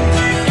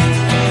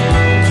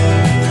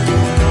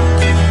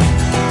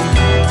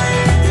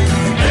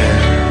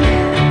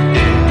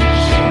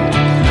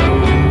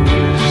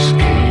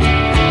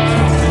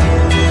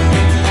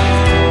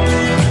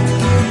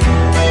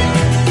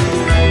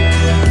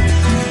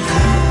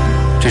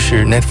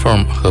是 Ned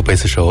Ferm 和贝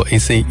斯手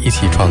AC 一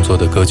起创作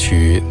的歌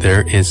曲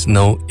There Is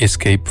No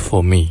Escape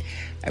For Me,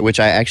 which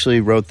I actually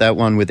wrote that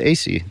one with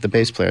AC, the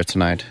bass player,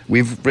 tonight.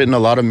 We've written a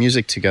lot of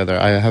music together.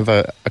 I have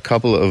a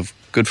couple of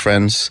good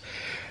friends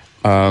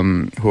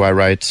who I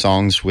write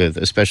songs with,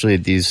 especially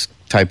these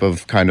type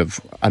of kind of,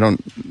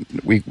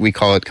 we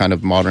call it kind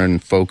of modern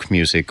folk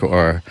music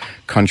or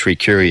country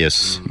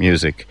curious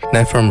music.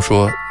 Ned Ferm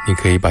说你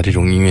可以把这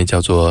种音乐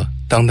叫做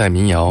当代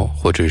民谣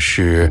或者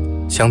是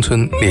乡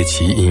村猎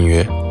奇音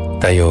乐，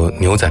带有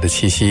牛仔的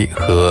气息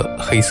和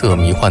黑色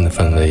迷幻的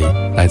氛围，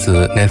来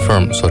自 Ned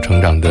Ferm 所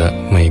成长的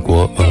美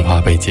国文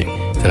化背景。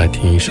再来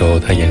听一首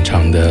他演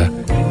唱的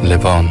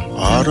Live On。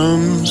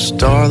 Autumn's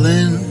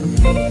darling,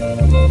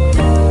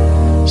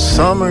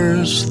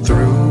 summer's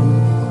through,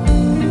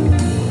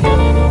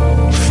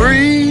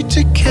 free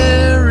to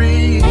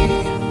carry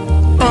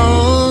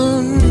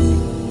on,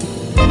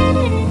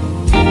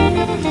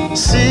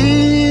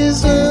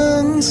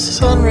 season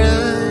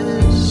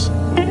sunrise,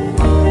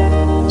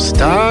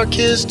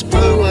 star-kissed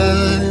blue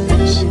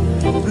eyes,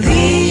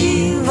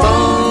 leave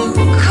on,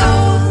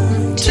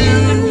 come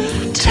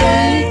to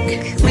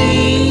take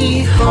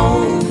me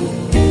home.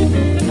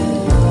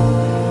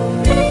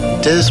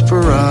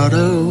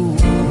 Desperado,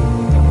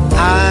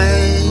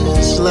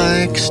 eyes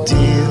like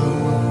steel,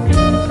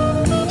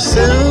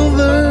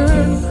 silver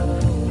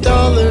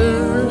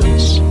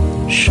dollars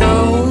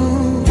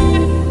shone,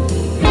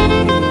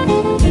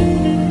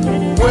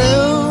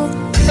 well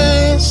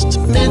past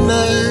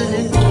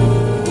midnight,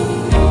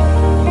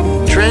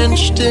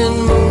 drenched in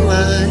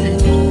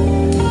moonlight,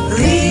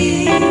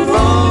 leave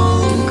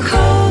on,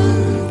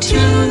 come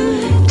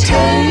to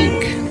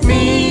take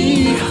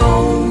me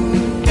home.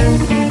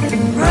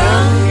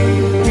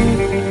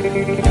 Round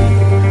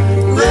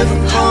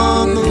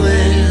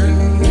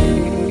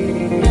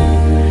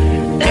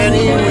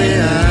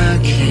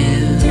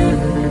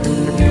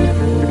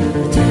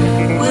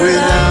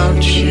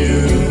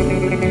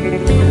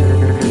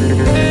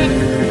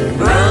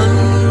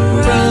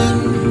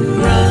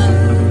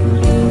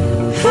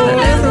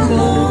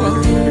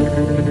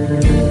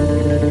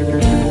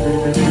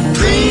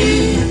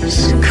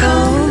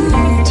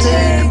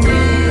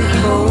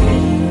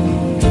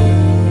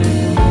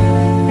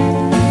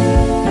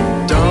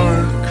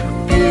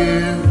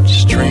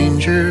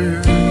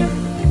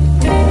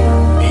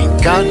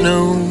got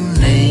no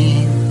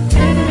name,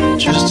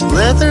 just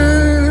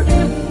leather,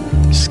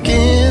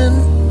 skin,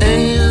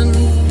 and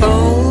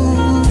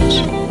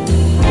bones.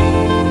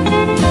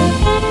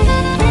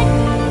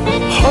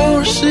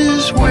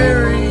 Horses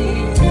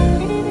weary,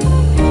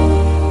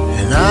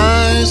 and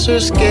eyes are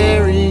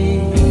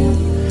scary.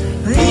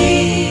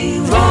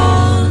 Leave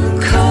on,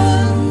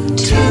 come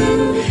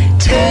to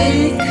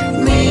take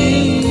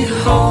me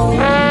home.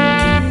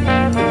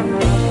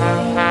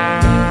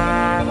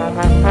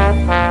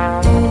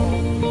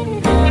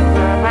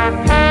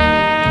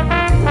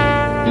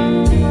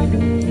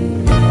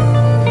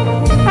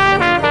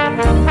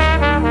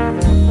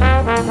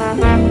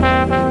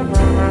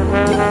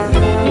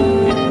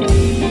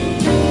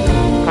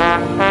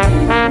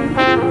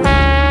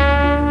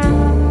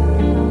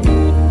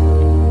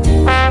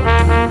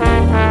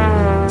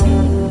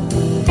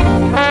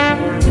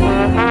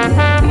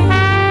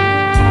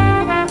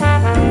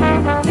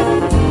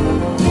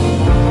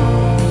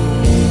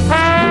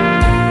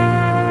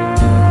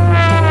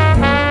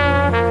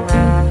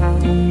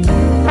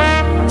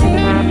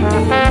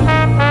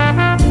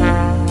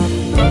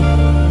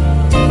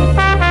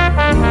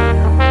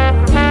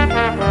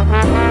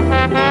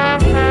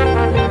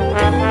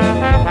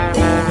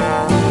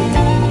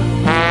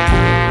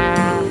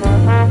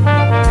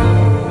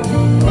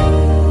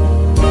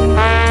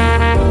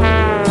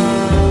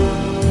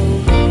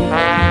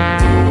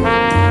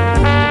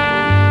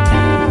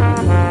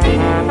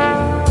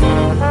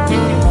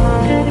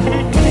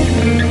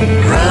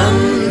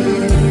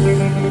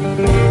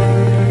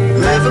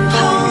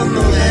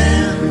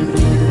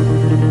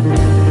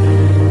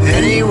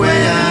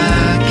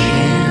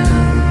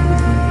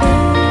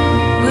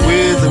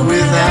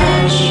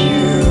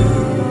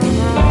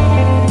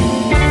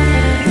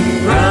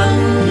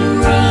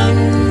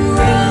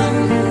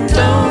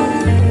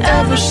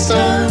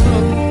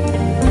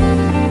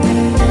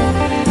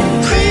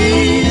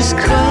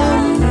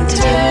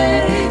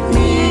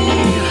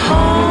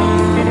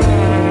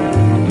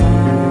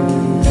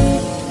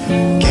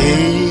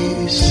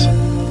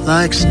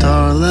 Like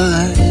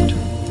starlight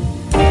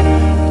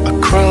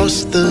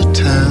across the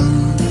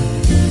town,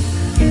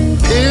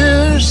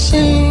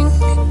 piercing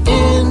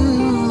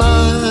in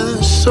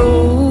my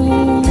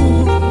soul.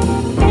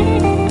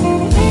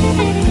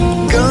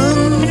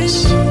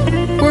 Guns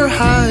were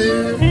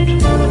hired,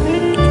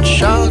 and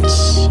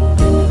shots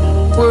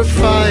were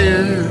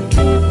fired.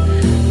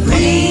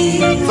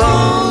 Leave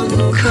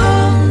on,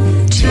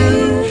 come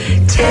to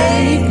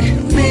take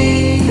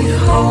me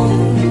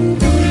home.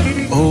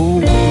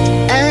 Oh,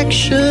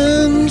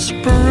 actions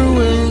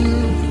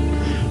brewing,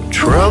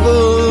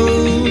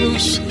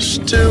 troubles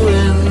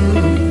stewing.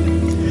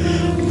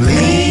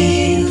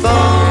 Leave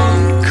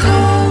on,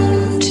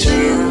 come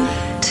to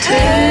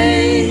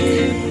take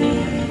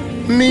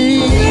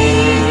me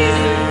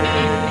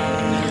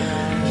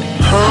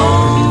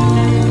home.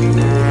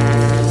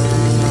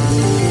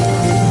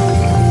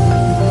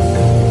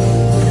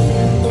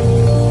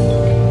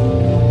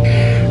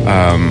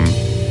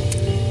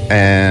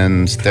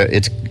 And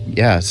it's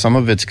some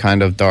of it's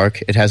kind of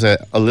dark. It has a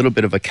little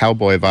bit of a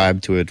cowboy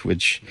vibe to it,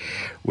 which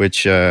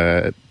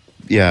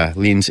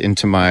leans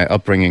into my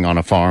upbringing on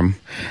a farm,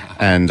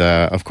 and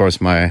of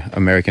course my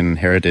American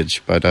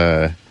heritage. But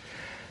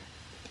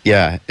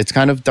it's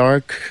kind of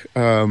dark,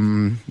 a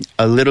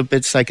little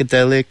bit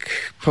psychedelic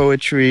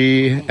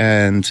poetry,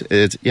 and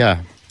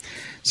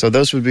so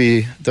those would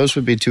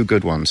be two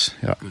good ones.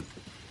 Yeah. Good.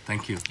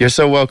 Thank you. You're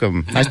so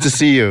welcome. Nice to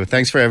see you.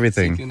 Thanks for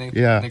everything. See you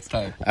next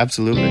time.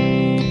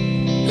 Absolutely.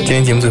 今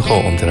天节目最后，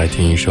我们再来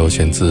听一首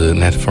选自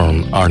Ned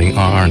Ferm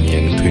 2022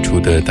年推出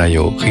的带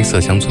有黑色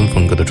乡村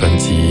风格的专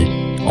辑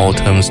《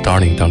Autumn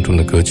Starling》当中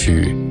的歌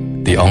曲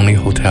《The Only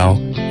Hotel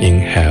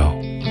in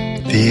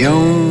Hell》。The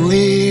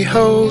only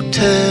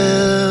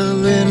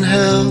hotel in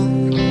hell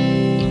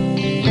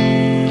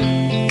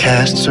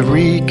casts a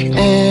reek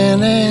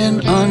and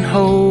an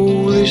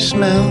unholy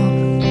smell.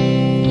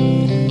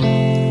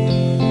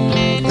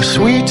 The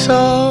suites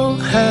all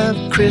have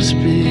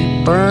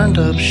crispy, burned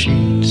up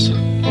sheets,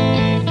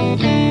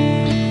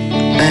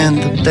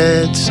 and the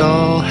beds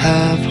all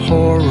have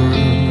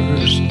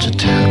horrors to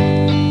tell.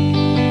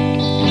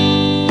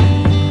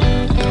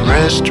 The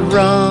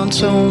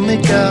restaurants only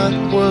got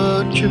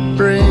what you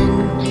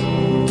bring.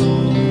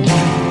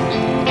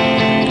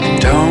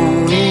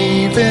 Don't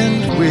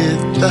even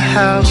with the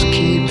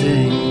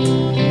housekeeping.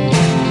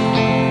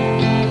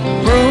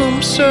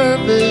 Room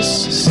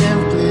service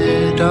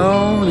simply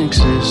don't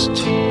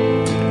exist,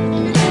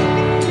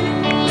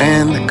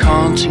 and the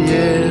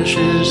concierge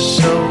is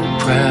so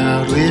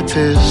proudly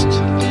pissed.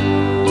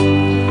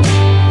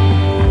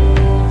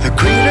 The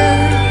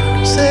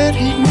greeter said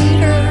he'd meet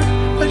her,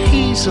 but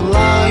he's a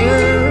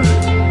liar.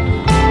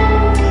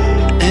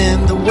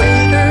 And the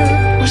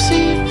waiter was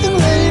even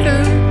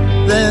later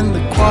than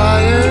the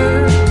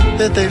choir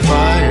that they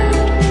fired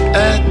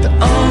at the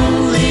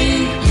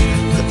only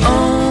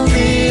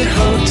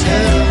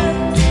hotel.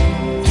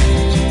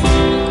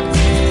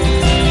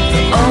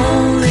 The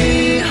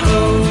only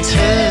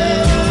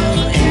hotel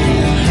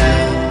in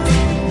hell.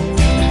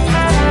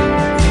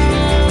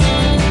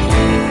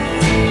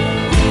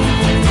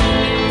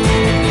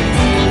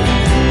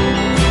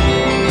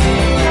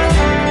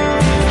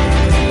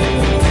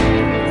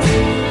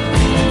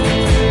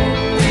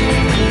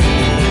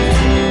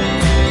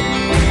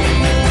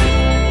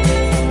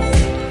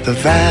 The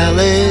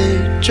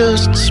valet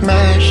just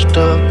smashed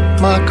up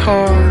my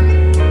car.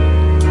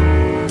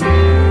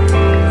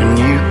 And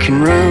you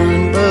can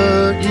run,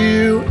 but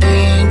you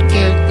ain't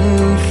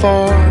getting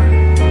far.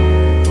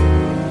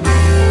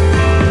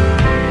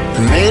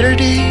 The maitre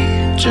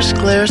d' just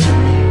glares at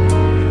me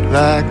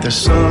like there's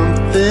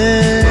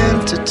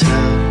something to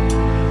tell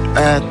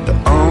at the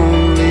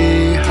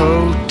only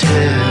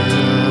hotel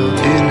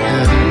in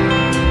hell.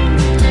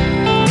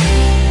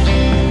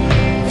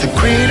 The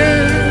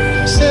greeter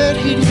said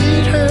he'd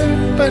meet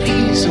her, but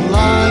he's a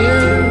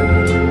liar.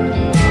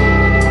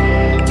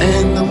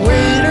 And the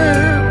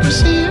waiter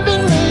was even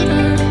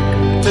later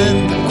than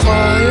the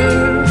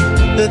choir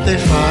that they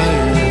fired.